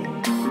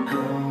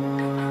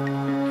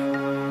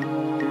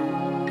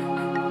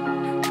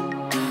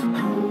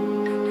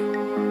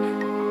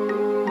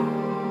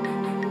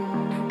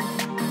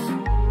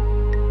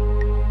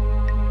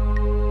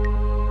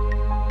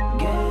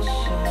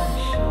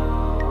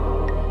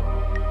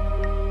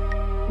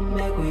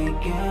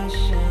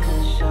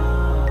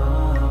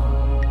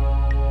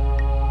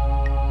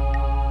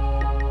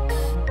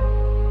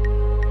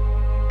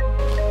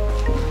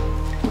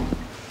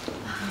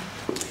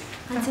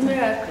 Auntie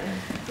Miracle,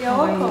 you're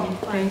welcome.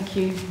 Thank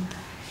you.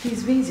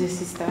 Please, where is your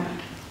sister?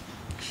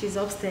 She's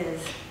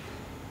upstairs.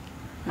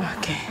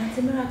 Okay.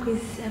 Auntie Miracle,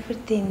 is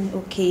everything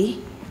okay?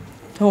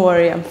 Don't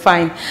worry, I'm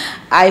fine.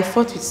 I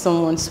fought with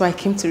someone, so I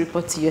came to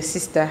report to your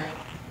sister.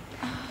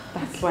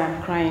 That's why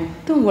I'm crying.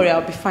 Don't worry,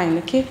 I'll be fine,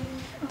 okay?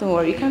 Don't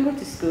worry, you can go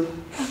to school.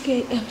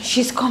 Okay,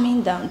 she's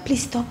coming down.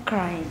 Please stop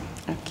crying.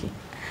 Okay,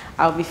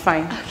 I'll be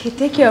fine. Okay,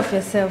 take care of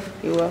yourself.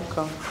 You're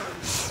welcome.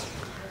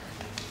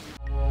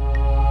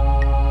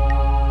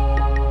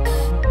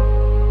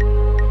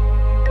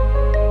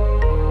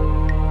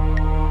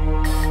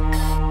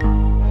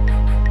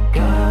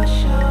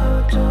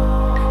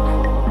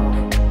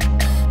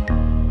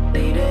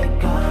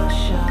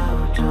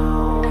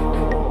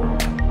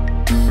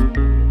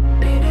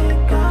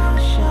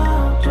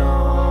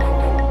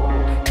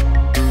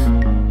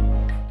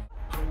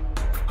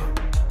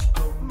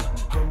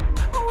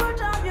 What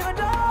have you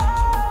done?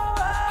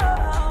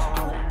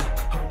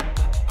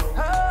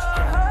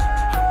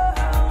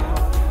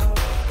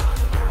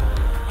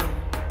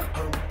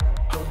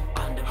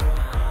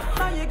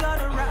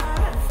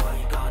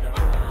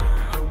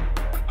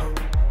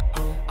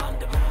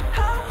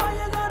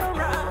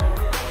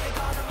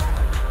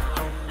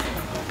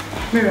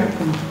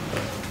 Miracle.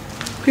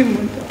 Queen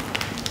Mother.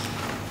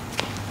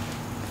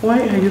 Why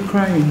are you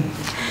crying?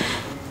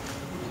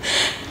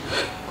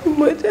 Queen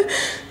Mother.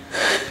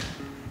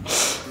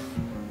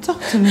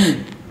 Talk to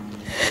me.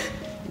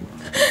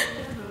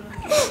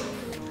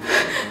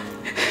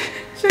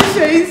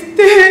 Shasha is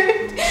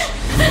dead.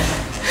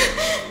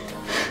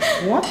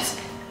 What?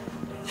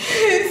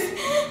 Yes.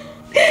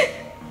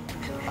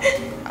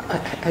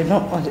 I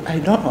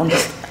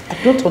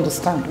don't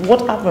understand.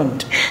 What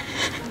happened?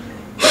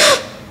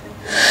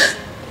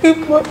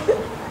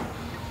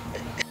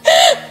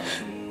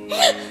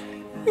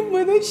 Queen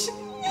Mother,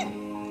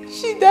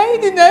 she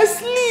died in her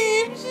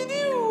sleep. She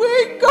didn't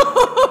wake up.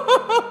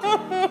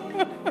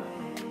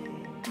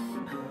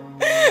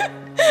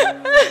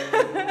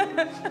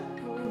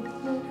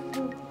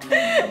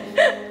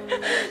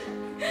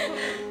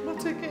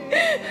 Not again.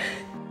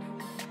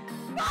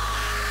 No.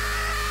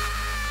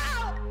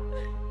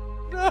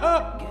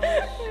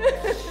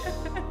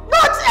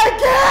 Not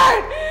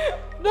again.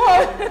 No.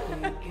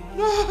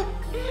 No.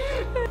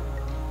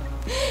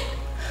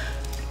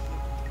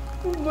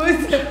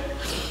 Mother.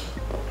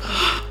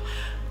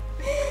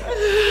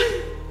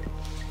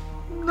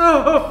 No.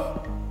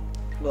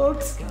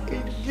 Not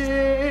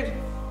again.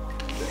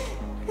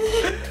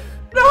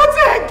 Not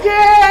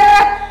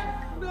again.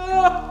 No.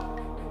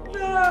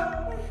 No.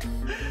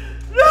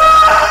 No.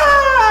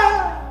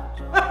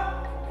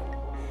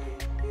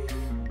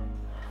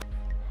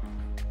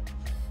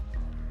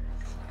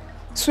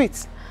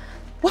 Sweet,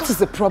 what is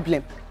the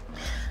problem?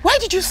 Why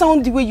did you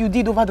sound the way you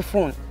did over the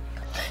phone?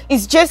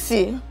 It's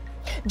Jessie.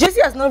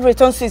 Jessie has not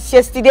returned since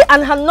yesterday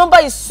and her number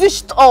is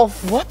switched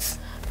off. What?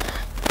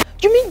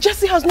 You mean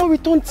Jessie has not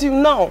returned till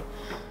now?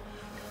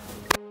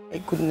 My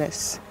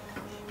goodness.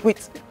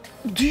 Wait,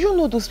 do you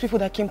know those people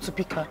that came to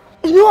pick her?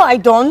 No, I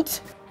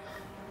don't.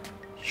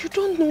 You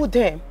don't know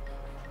them?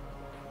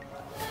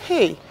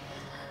 Hey.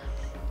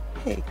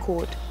 Hey,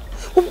 God.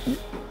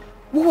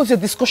 What was your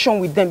discussion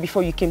with them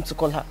before you came to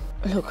call her?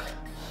 Look,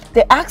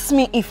 they asked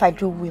me if I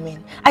do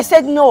women. I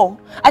said no.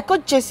 I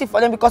called Jessie for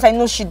them because I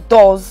know she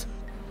does.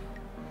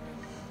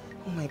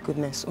 Oh my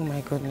goodness, oh my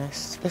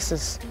goodness. This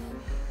is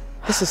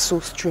so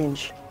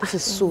strange. This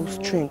is so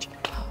strange.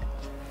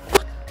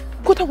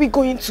 What are we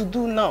going to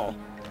do now?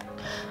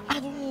 I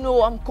don't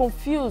know, I'm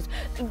confused.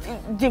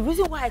 The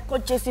reason why I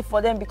called Jessie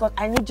for them because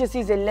I know Jessie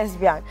is a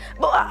lesbian.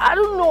 But I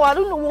don't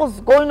know what's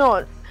going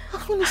on. Her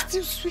phone is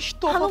still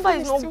switched off. Her number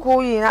is not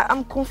going.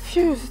 I'm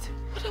confused.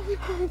 What are we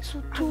going to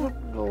do? I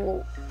don't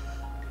know.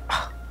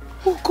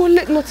 Oh God,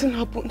 let nothing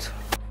happen.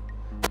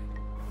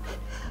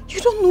 You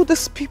don't know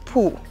these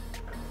people.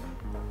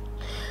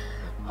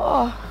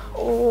 Oh.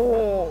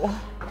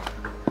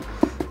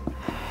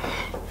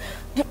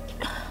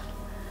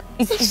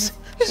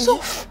 It's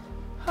off.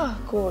 Oh,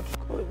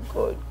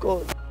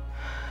 God.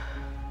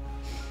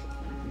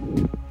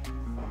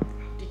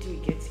 Did we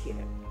get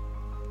here?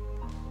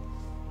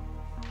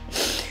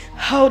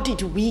 How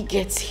did we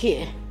get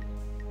here?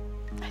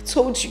 I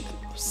told you,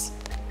 girls.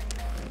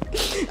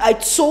 I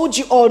told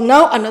you all.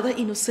 Now another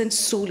innocent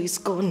soul is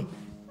gone.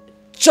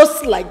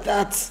 Just like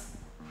that.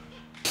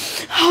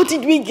 How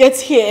did we get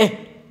here?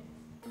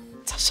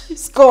 Tasha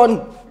is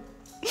gone.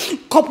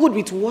 Coupled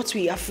with what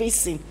we are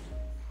facing.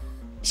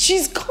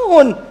 She's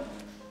gone.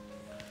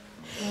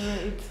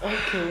 It's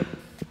okay.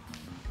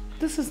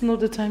 This is not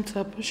the time to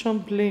apportion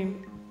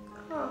blame.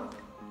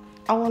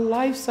 Our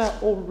lives are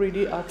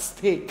already at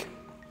stake.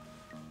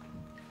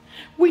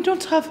 We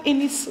don't have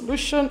any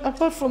solution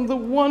apart from the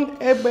one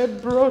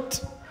Ebe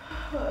brought.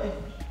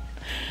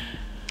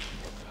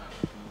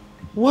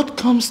 What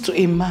comes to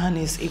a man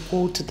is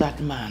equal to that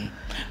man.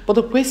 But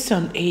the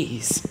question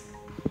is,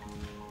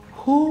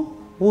 who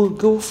will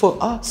go for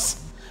us?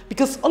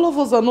 Because all of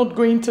us are not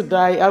going to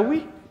die, are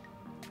we?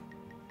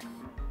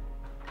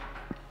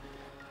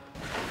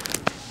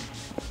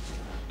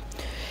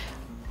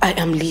 I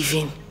am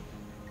leaving.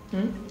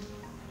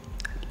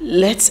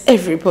 Let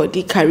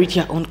everybody carry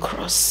their own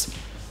cross.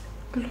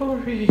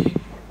 Glory.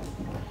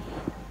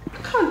 I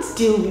can't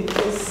deal with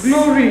this.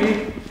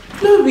 Glory.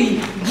 Glory.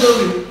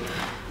 Glory.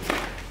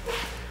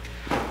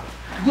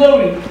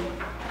 Glory.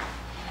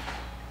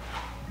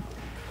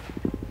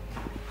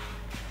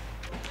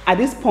 At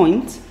this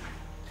point,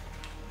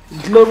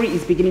 Glory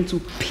is beginning to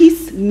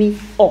piss me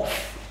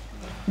off.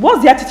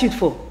 What's the attitude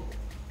for?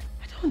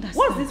 I don't understand.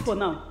 What's this for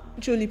now?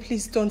 Jolie,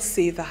 please don't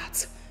say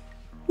that.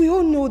 We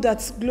all know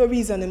that Glory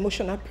is an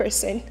emotional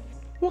person.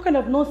 What kind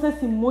of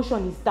nonsense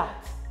emotion is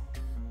that?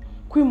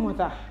 Queen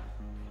Mother,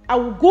 I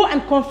will go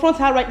and confront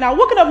her right now.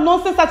 What kind of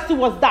nonsense attitude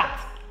was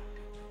that?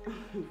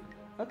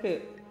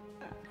 Okay,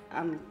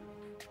 I'm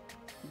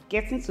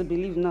getting to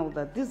believe now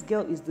that this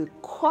girl is the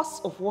cause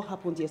of what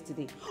happened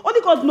yesterday.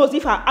 Only God knows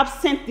if her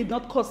absence did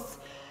not cause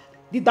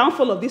the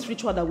downfall of this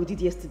ritual that we did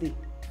yesterday.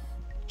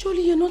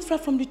 Jolie, you're not far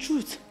from the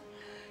truth.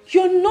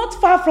 You're not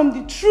far from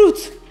the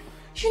truth.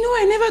 You know,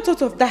 I never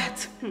thought of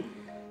that.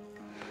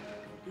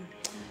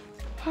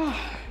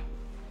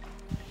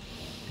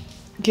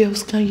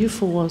 Girls, can you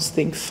for once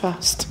think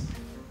fast?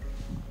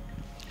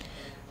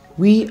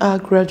 we are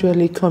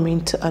gradually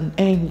coming to an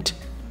end.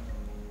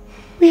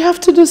 We have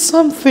to do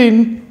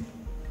something.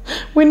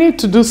 We need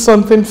to do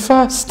something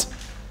fast.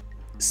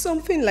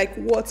 Something like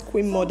what,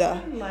 Queen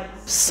Mother?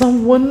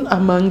 Someone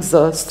amongst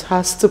us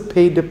has to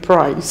pay the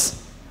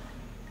price.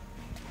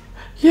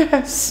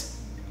 Yes.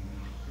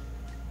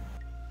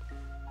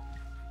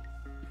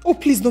 Oh,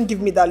 please don't give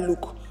me that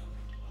look.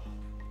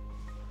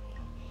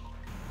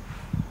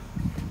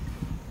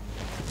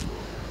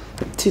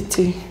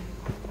 Titi,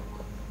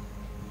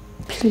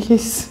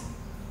 please,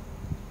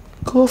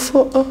 go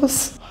for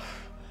us.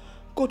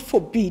 God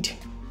forbid.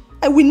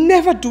 I will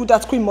never do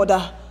that, Queen Mother.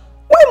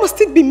 Why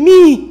must it be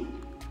me?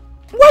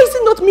 Why is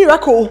it not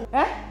Miracle?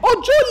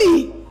 Or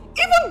Jolie?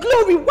 Even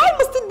Glory? Why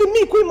must it be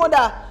me, Queen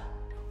Mother?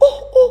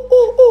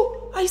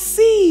 Oh, I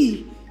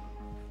see.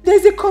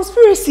 There's a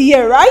conspiracy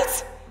here,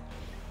 right?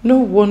 No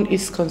one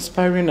is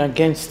conspiring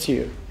against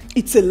you.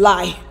 It's a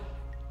lie.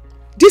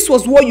 This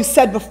was what you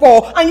said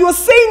before, and you are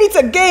saying it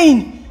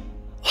again.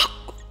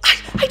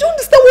 I don't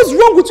understand what's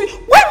wrong with you.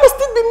 Why must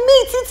it be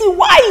me, Titi?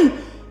 Why?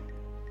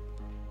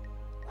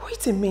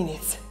 Wait a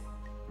minute.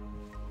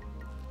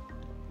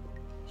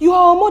 You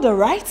are our mother,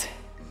 right?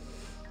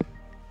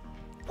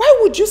 Why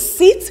would you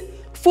sit,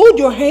 fold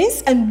your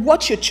hands, and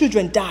watch your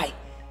children die?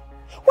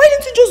 Why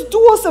didn't you just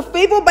do us a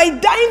favor by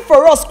dying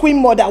for us,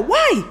 Queen Mother?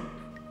 Why?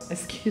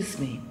 Excuse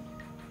me.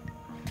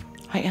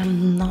 I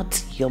am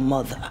not your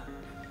mother.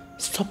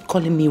 Stop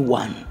calling me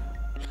one.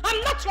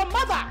 I'm not your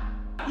mother.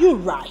 You're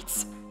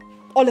right.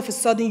 All of a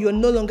sudden, you're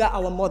no longer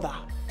our mother.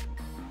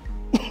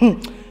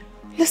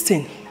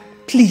 Listen,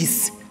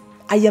 please.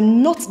 I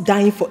am not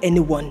dying for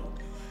anyone.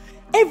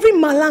 Every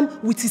malam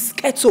with his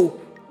kettle.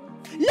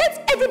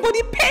 Let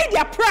everybody pay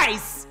their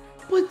price.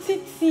 But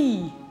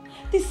Titi,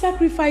 this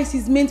sacrifice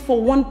is meant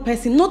for one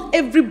person, not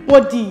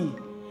everybody.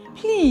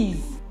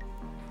 Please.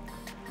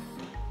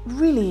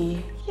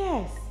 Really?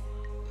 Yes.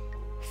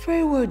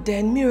 Very well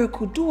then,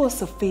 Miracle, do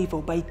us a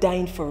favor by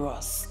dying for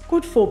us.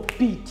 God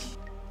forbid.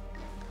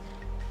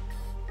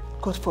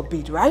 God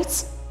forbid,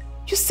 right?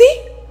 You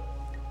see?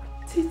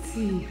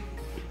 Titi,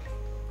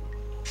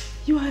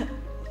 you are,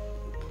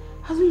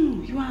 I don't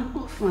know, you are an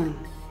orphan.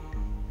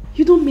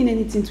 You don't mean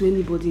anything to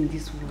anybody in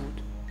this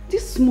world.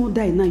 This small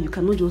die now, you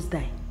cannot just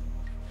die.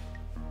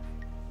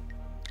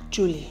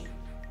 Julie,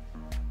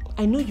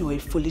 I know you are a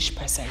foolish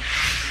person,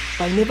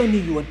 but I never knew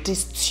you were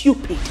this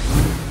stupid.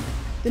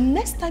 The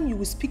next time you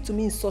will speak to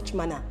me in such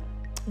manner,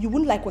 you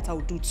won't like what I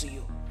will do to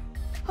you.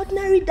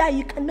 Ordinary die,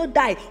 you cannot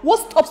die.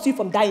 What stops you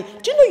from dying?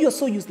 Do you know you're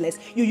so useless?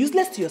 You're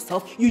useless to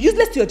yourself, you're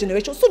useless to your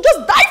generation, so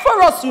just die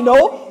for us, you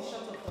know?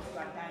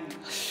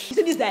 You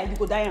see this die, you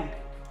go die.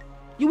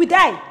 You will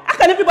die. How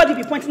can everybody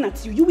be pointing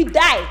at you? You will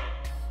die.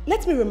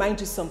 Let me remind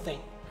you something.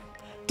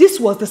 This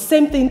was the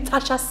same thing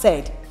Tasha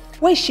said.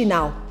 Where is she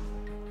now?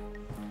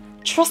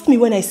 Trust me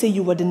when I say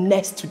you were the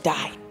next to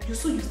die. You're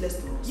so useless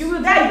to us. You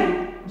will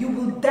die, you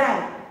will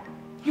die.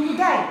 You will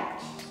die.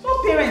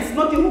 No parents,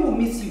 nothing, who will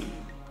miss you?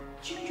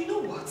 You know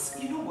what?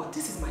 You know what?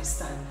 This is my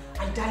stand.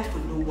 I die for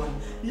no one.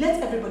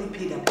 Let everybody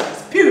pay their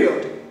price.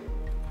 Period.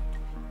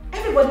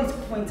 Everybody is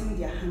pointing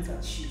their hands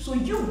at you, so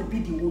you will be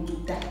the one to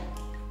die.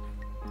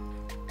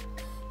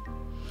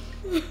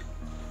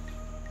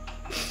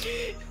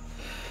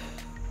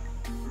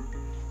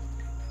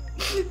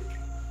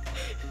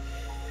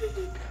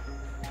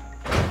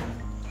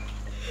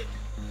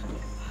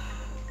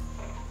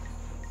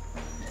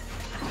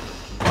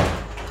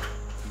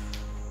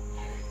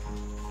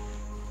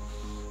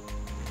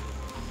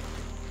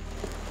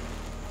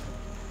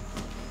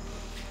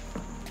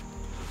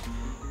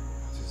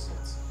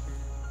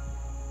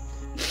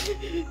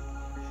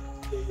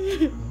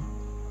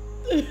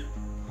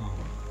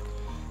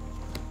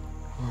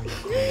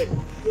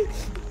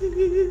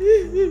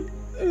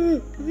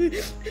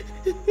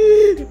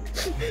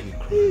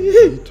 Can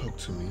you talk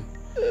to me?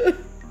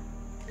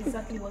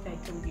 Exactly what I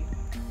told you.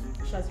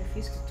 She has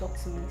refused to talk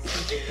to me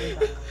since she came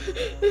back.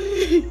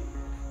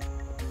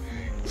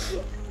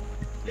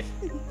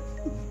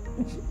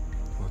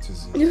 What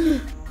is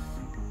it?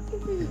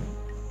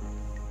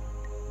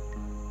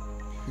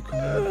 Come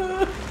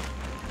on.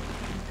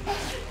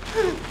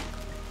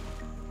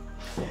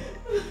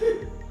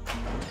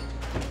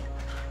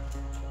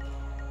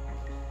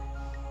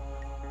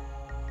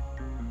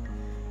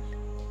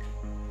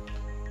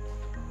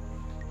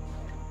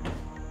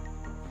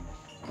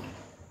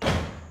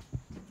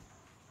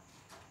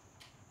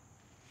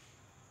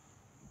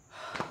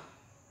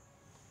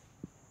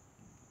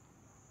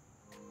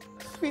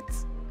 Sweet,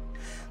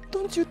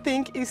 don't you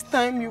think it's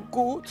time you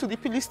go to the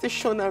police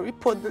station and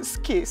report this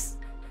case?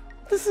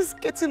 This is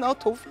getting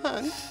out of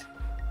hand.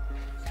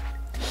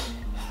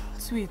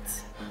 Sweet,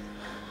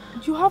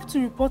 you have to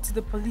report to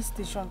the police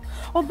station,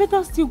 or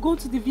better still go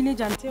to the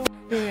village and tell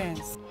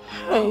parents.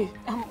 Hey.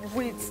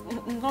 Wait,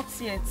 not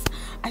yet.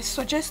 I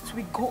suggest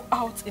we go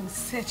out and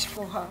search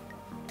for her.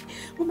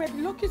 We might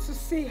be lucky to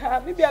see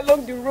her, maybe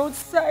along the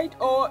roadside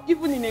or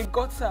even in a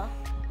gutter.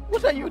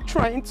 What are you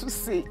trying to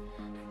say?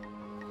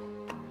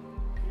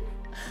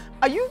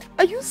 Are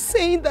you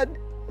saying that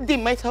They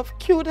might have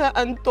killed her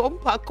and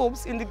dumped her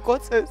corpse in the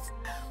gutters.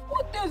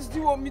 What else do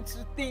you want me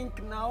to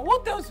think now?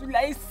 What else will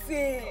I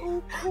say?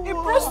 A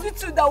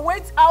prostitute that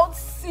went out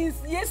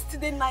since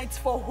yesterday night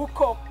for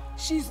hookup.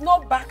 She's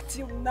not back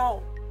till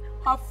now.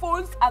 Her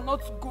phones are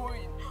not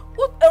going.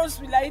 What else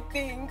will I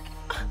think?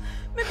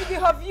 Maybe they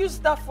have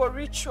used that for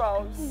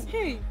rituals.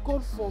 Hey,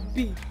 God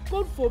forbid.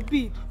 God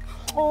forbid.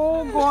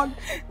 Oh God.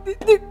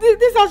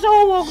 This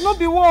actual work, not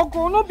be work,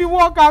 not be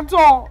work at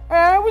all.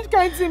 Which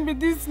kind of thing be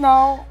this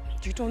now?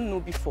 You don't know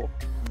before.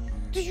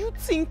 Do you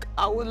think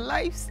our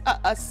lives are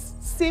as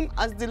same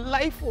as the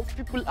life of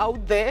people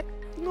out there?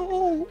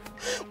 No.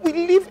 We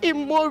live a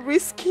more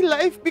risky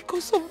life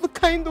because of the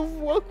kind of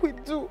work we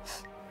do.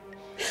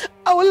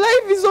 Our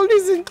life is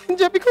always in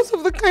danger because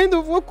of the kind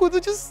of work we do.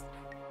 Just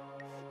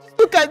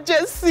look at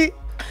Jessie.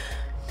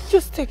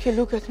 Just take a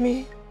look at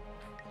me.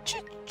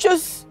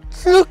 Just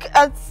look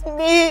at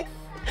me.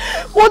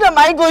 What am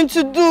I going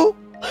to do?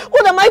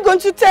 What am I going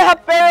to tell her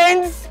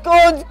parents?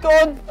 God,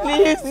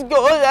 please,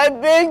 God, I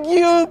beg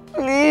you,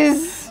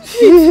 please.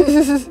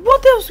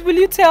 What else will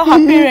you tell her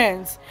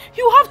parents?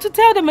 You have to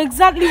tell them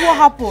exactly what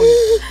happened.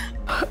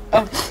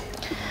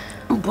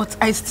 But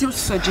I still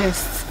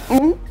suggest,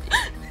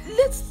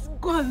 let's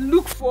go and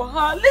look for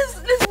her.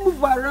 Let's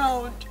move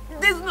around.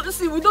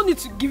 See, we don't need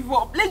to give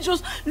up. Let's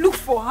just look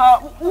for her.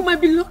 We might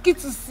be lucky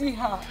to see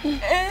her.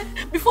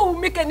 Before we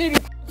make any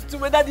reports to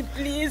whether the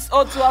police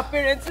or to our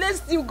parents, let's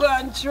still go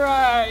and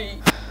try.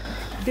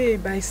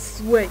 Babe, I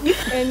swear,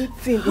 if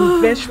anything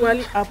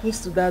eventually happens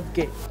to that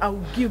girl, I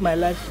will give my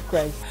life to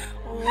Christ.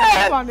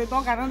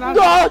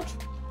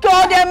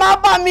 God,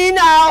 remember me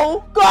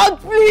now. God,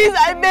 please,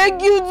 I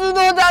beg you to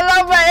not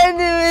allow my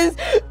enemies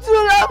to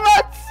laugh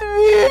at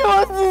me.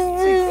 What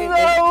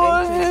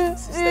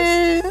is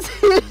this?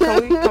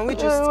 Can we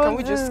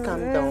just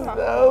calm down?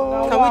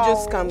 Can we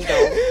just calm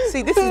down?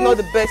 See, this is not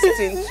the best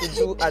thing to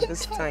do at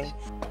this time.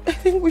 I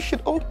think we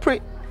should all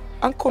pray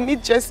and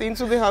commit Jessie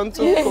into the hands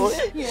of God.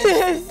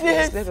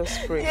 Yes, let us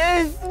pray.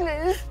 Yes,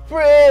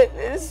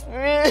 let's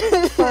pray.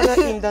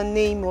 Father, in the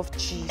name of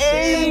Jesus.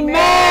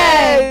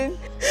 Amen.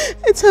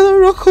 Eternal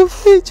Rock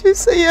of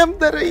Ages, I am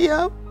that I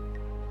am.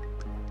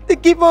 The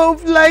giver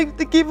of life,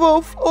 the giver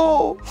of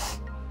all.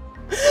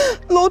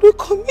 Lord, we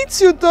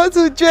commit your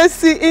daughter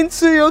Jessie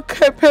into your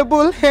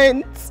capable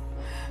hands.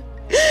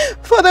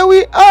 Father,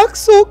 we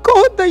ask, oh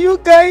God, that you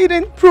guide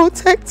and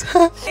protect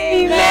her.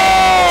 Amen.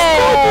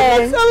 God,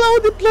 do not allow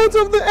the plans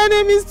of the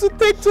enemies to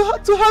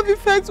have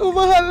effect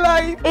over her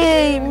life.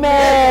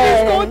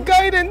 Amen. Please, God,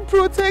 guide and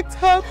protect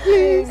her,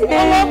 please.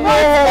 Amen. Our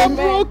hearts are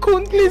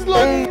broken. Please,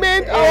 Lord,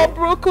 mend our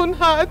broken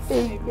hearts.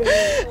 Amen.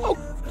 Oh.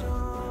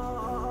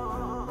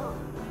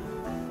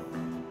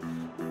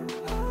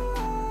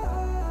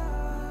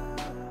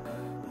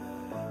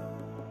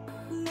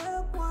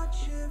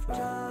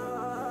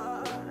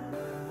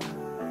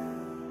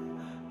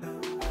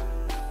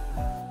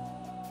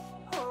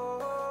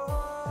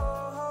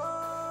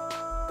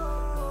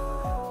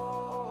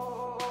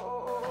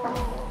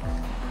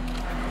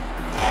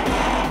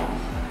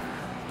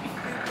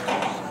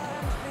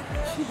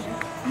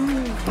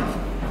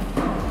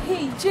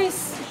 Hey,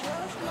 Jess.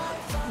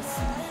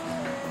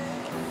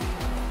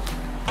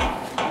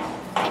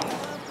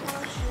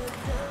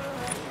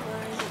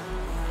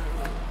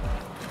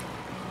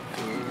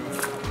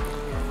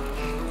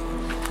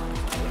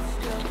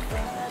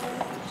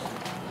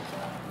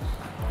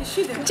 Is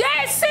she there?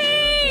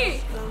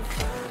 Jessie!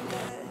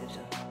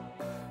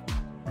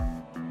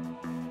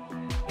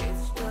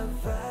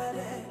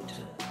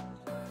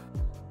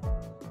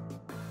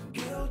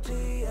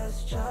 Guilty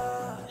as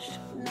charged,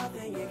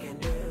 nothing you can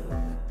do.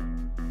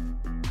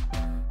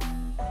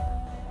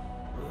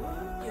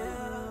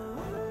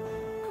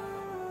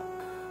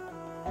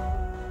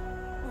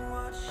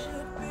 What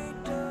should be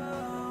done?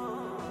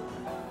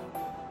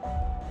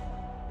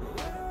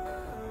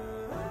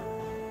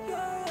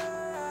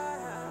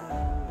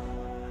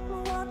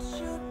 What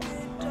should be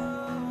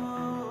done?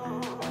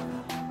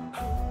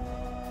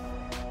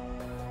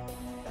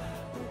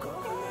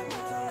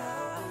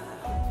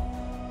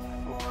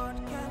 What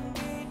can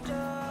be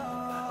done?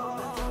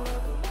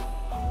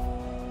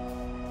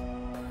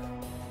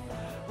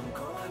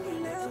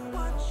 Look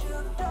what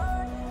you've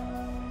done.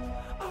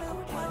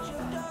 Look what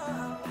you've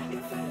done.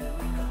 If it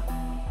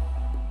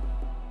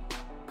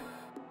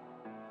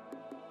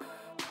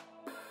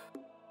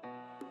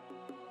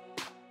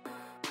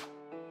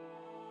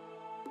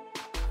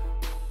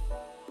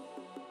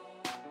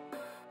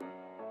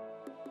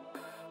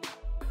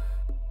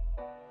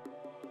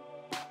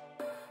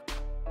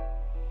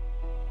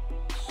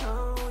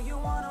So you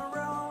wanna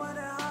roll with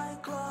the high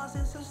class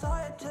in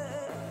society?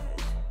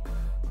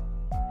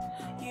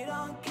 You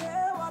don't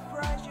care what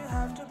price you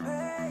have to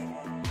pay,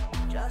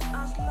 just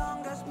as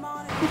long as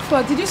money.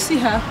 Ufa, did you see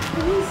her? I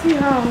didn't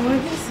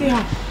see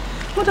her.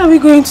 What are we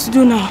going to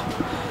do now?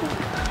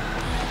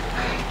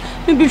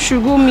 Maybe we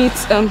should go meet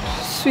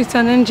Sweet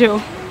and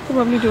Angel.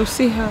 Probably they'll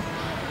see her.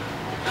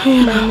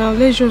 Yeah. Now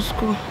let's just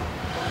go.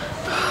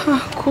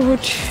 Oh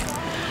God,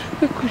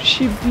 where could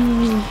she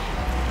be?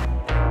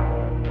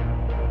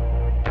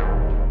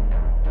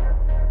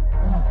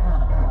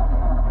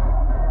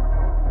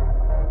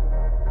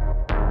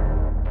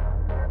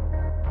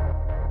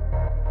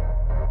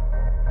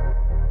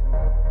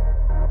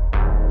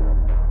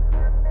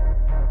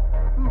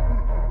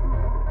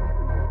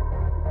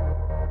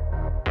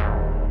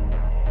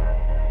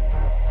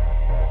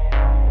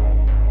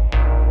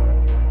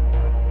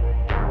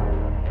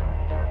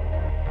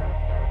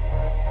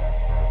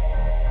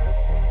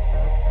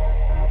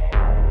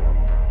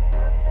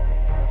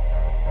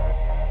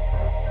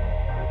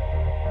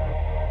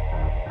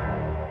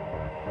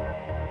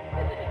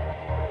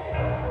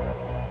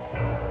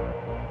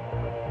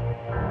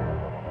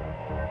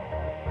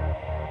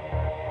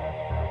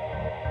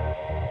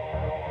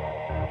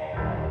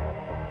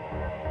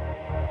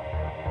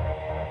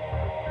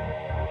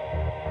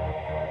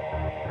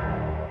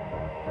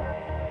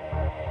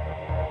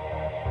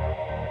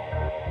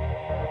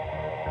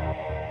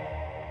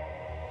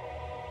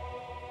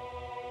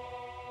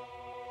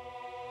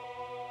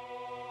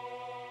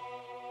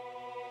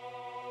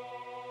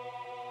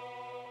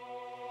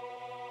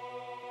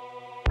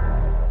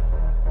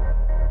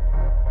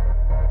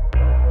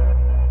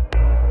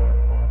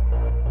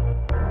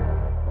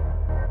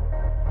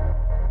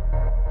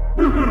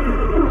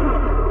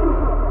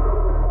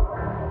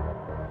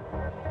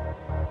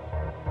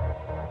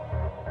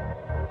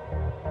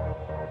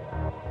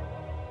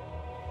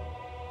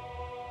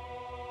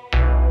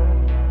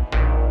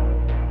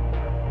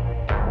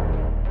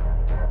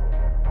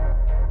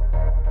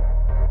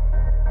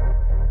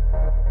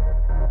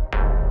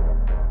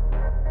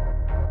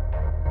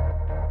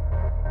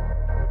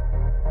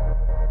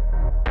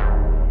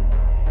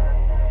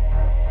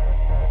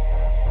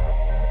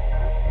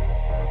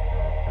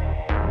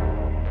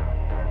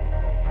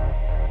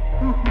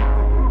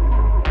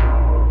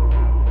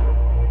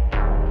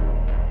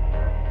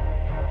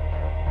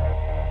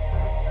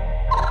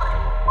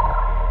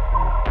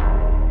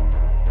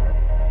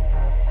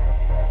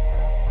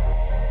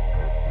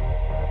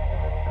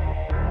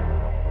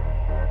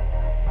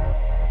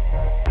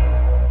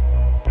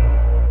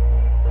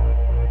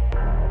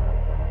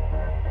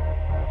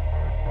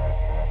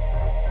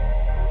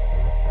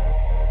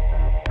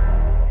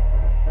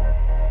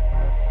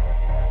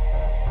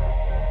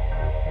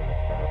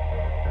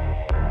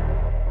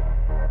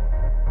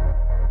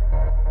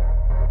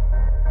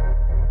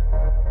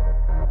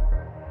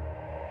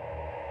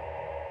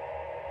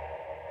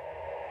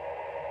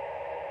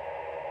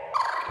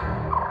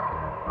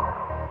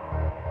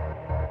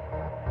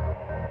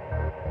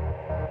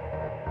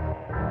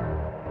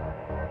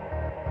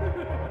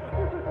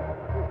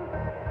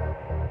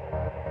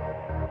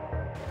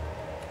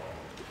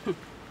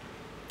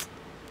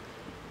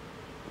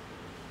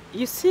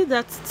 You see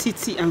that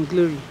Titi and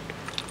Glory?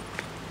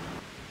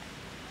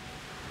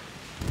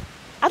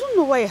 I don't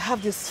know why I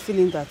have this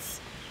feeling that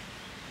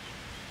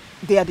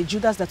they are the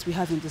Judas that we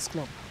have in this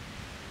club.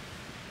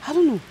 I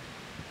don't know.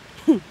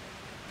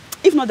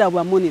 If not that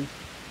we're mourning,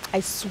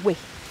 I swear,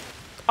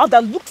 I would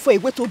have looked for a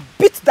way to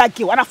beat that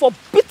girl, and I for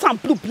beat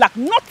and blue black.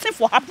 Nothing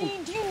for happened.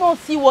 Did you not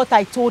see what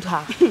I told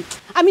her?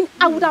 I mean,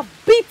 I would have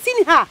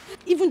beaten her,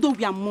 even though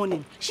we are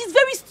mourning. She's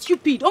very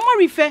stupid.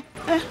 Omarife.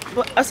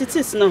 But as it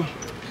is now,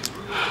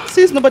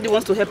 since nobody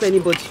wants to help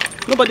anybody,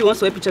 nobody wants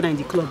to help each other in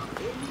the club,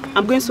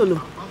 I'm going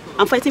solo.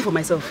 I'm fighting for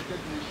myself.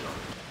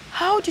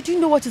 How did you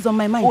know what is on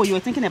my mind? Oh, you were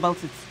thinking about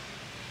it.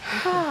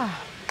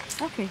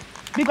 Okay.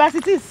 Because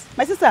it is,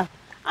 my sister,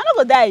 I'm not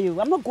going to die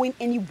you. I'm not going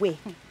anywhere.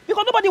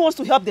 Because nobody wants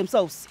to help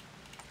themselves.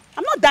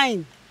 I'm not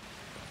dying.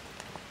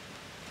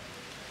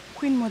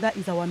 Queen Mother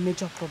is our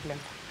major problem.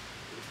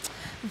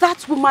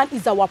 That woman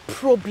is our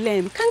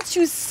problem. Can't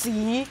you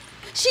see?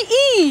 She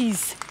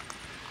is.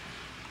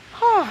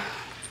 Oh,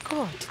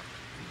 God.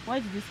 Why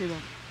did you say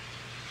that?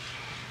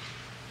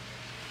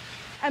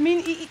 I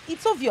mean,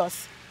 it's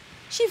obvious.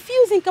 She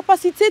feels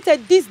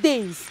incapacitated these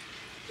days.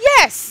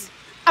 Yes!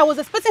 I was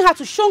expecting her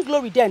to show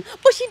glory then,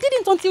 but she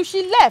didn't until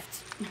she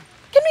left.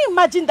 Can you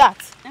imagine that?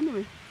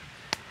 Anyway,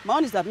 my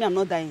own is that me, I'm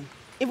not dying.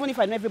 Even if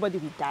I know everybody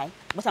will die,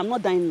 but I'm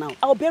not dying now.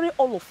 I'll bury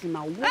all of you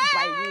now, one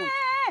by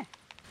one.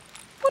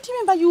 What do you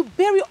mean by you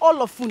bury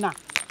all of you now?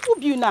 Who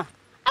be you now?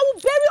 I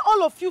will bury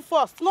all of you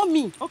first, not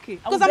me. Okay.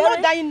 Because I'm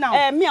not dying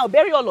now. Me, I'll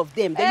bury all of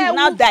them. Then you will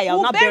not die.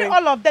 I'll not bury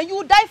all of them. You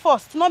will die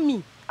first, not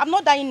me. I'm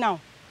not dying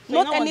now.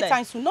 So not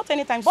anytime soon. Not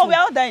anytime but soon. But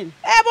we're all dying.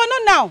 But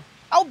not now.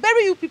 I'll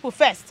bury you people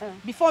first,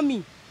 before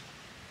me.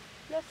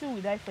 Let's see who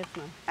will die first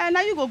now. And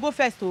now you go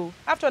first, oh.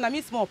 After una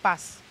me small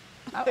pass.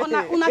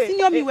 Una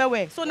senior me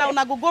where. So now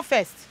una go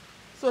first.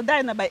 So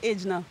die now by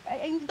age now.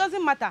 It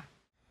doesn't matter.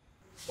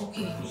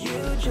 Okay.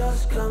 You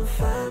just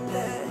confirmed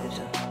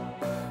it.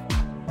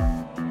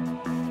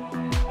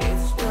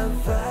 It's the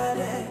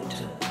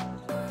verdict.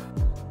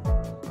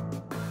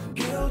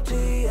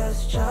 Guilty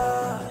as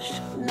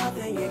charged.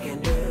 Nothing you can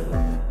do.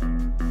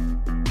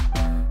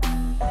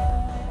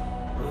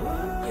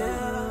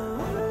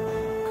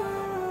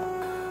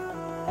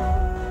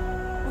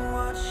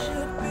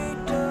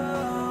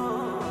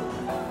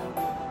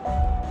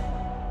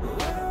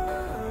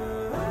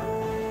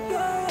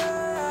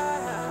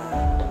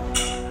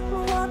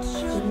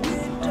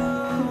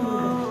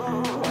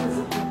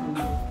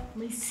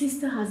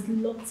 Sister has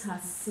locked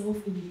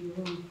herself in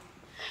the room.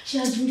 She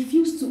has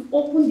refused to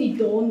open the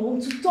door nor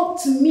to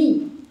talk to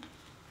me.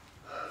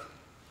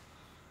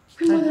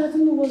 Mother, I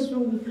don't know what's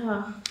wrong with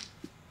her.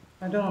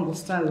 I don't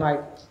understand,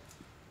 like...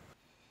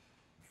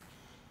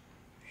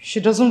 She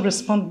doesn't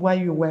respond while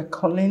you were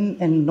calling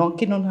and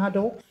knocking on her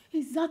door?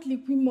 Exactly,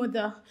 Queen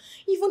Mother.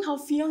 Even her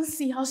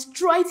fiancé has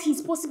tried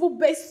his possible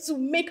best to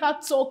make her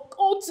talk,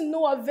 all to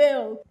no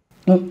avail.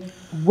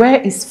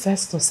 Where is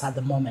Festus at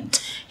the moment?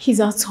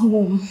 He's at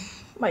home.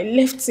 I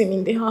left him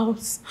in the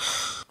house.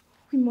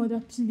 Queen Mother,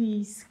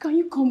 please, can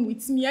you come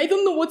with me? I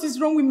don't know what is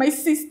wrong with my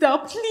sister.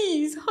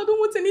 Please, I don't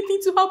want anything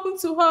to happen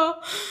to her.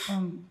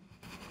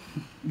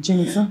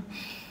 Jennifer,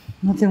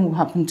 nothing will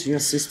happen to your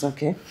sister,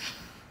 okay?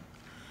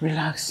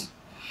 Relax.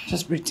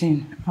 Just breathe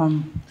in.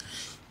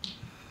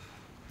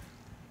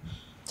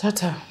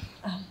 Tata,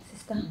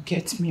 sister,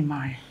 get me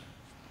my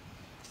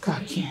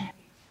khaki.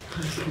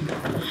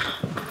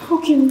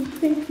 Okay,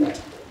 thank you.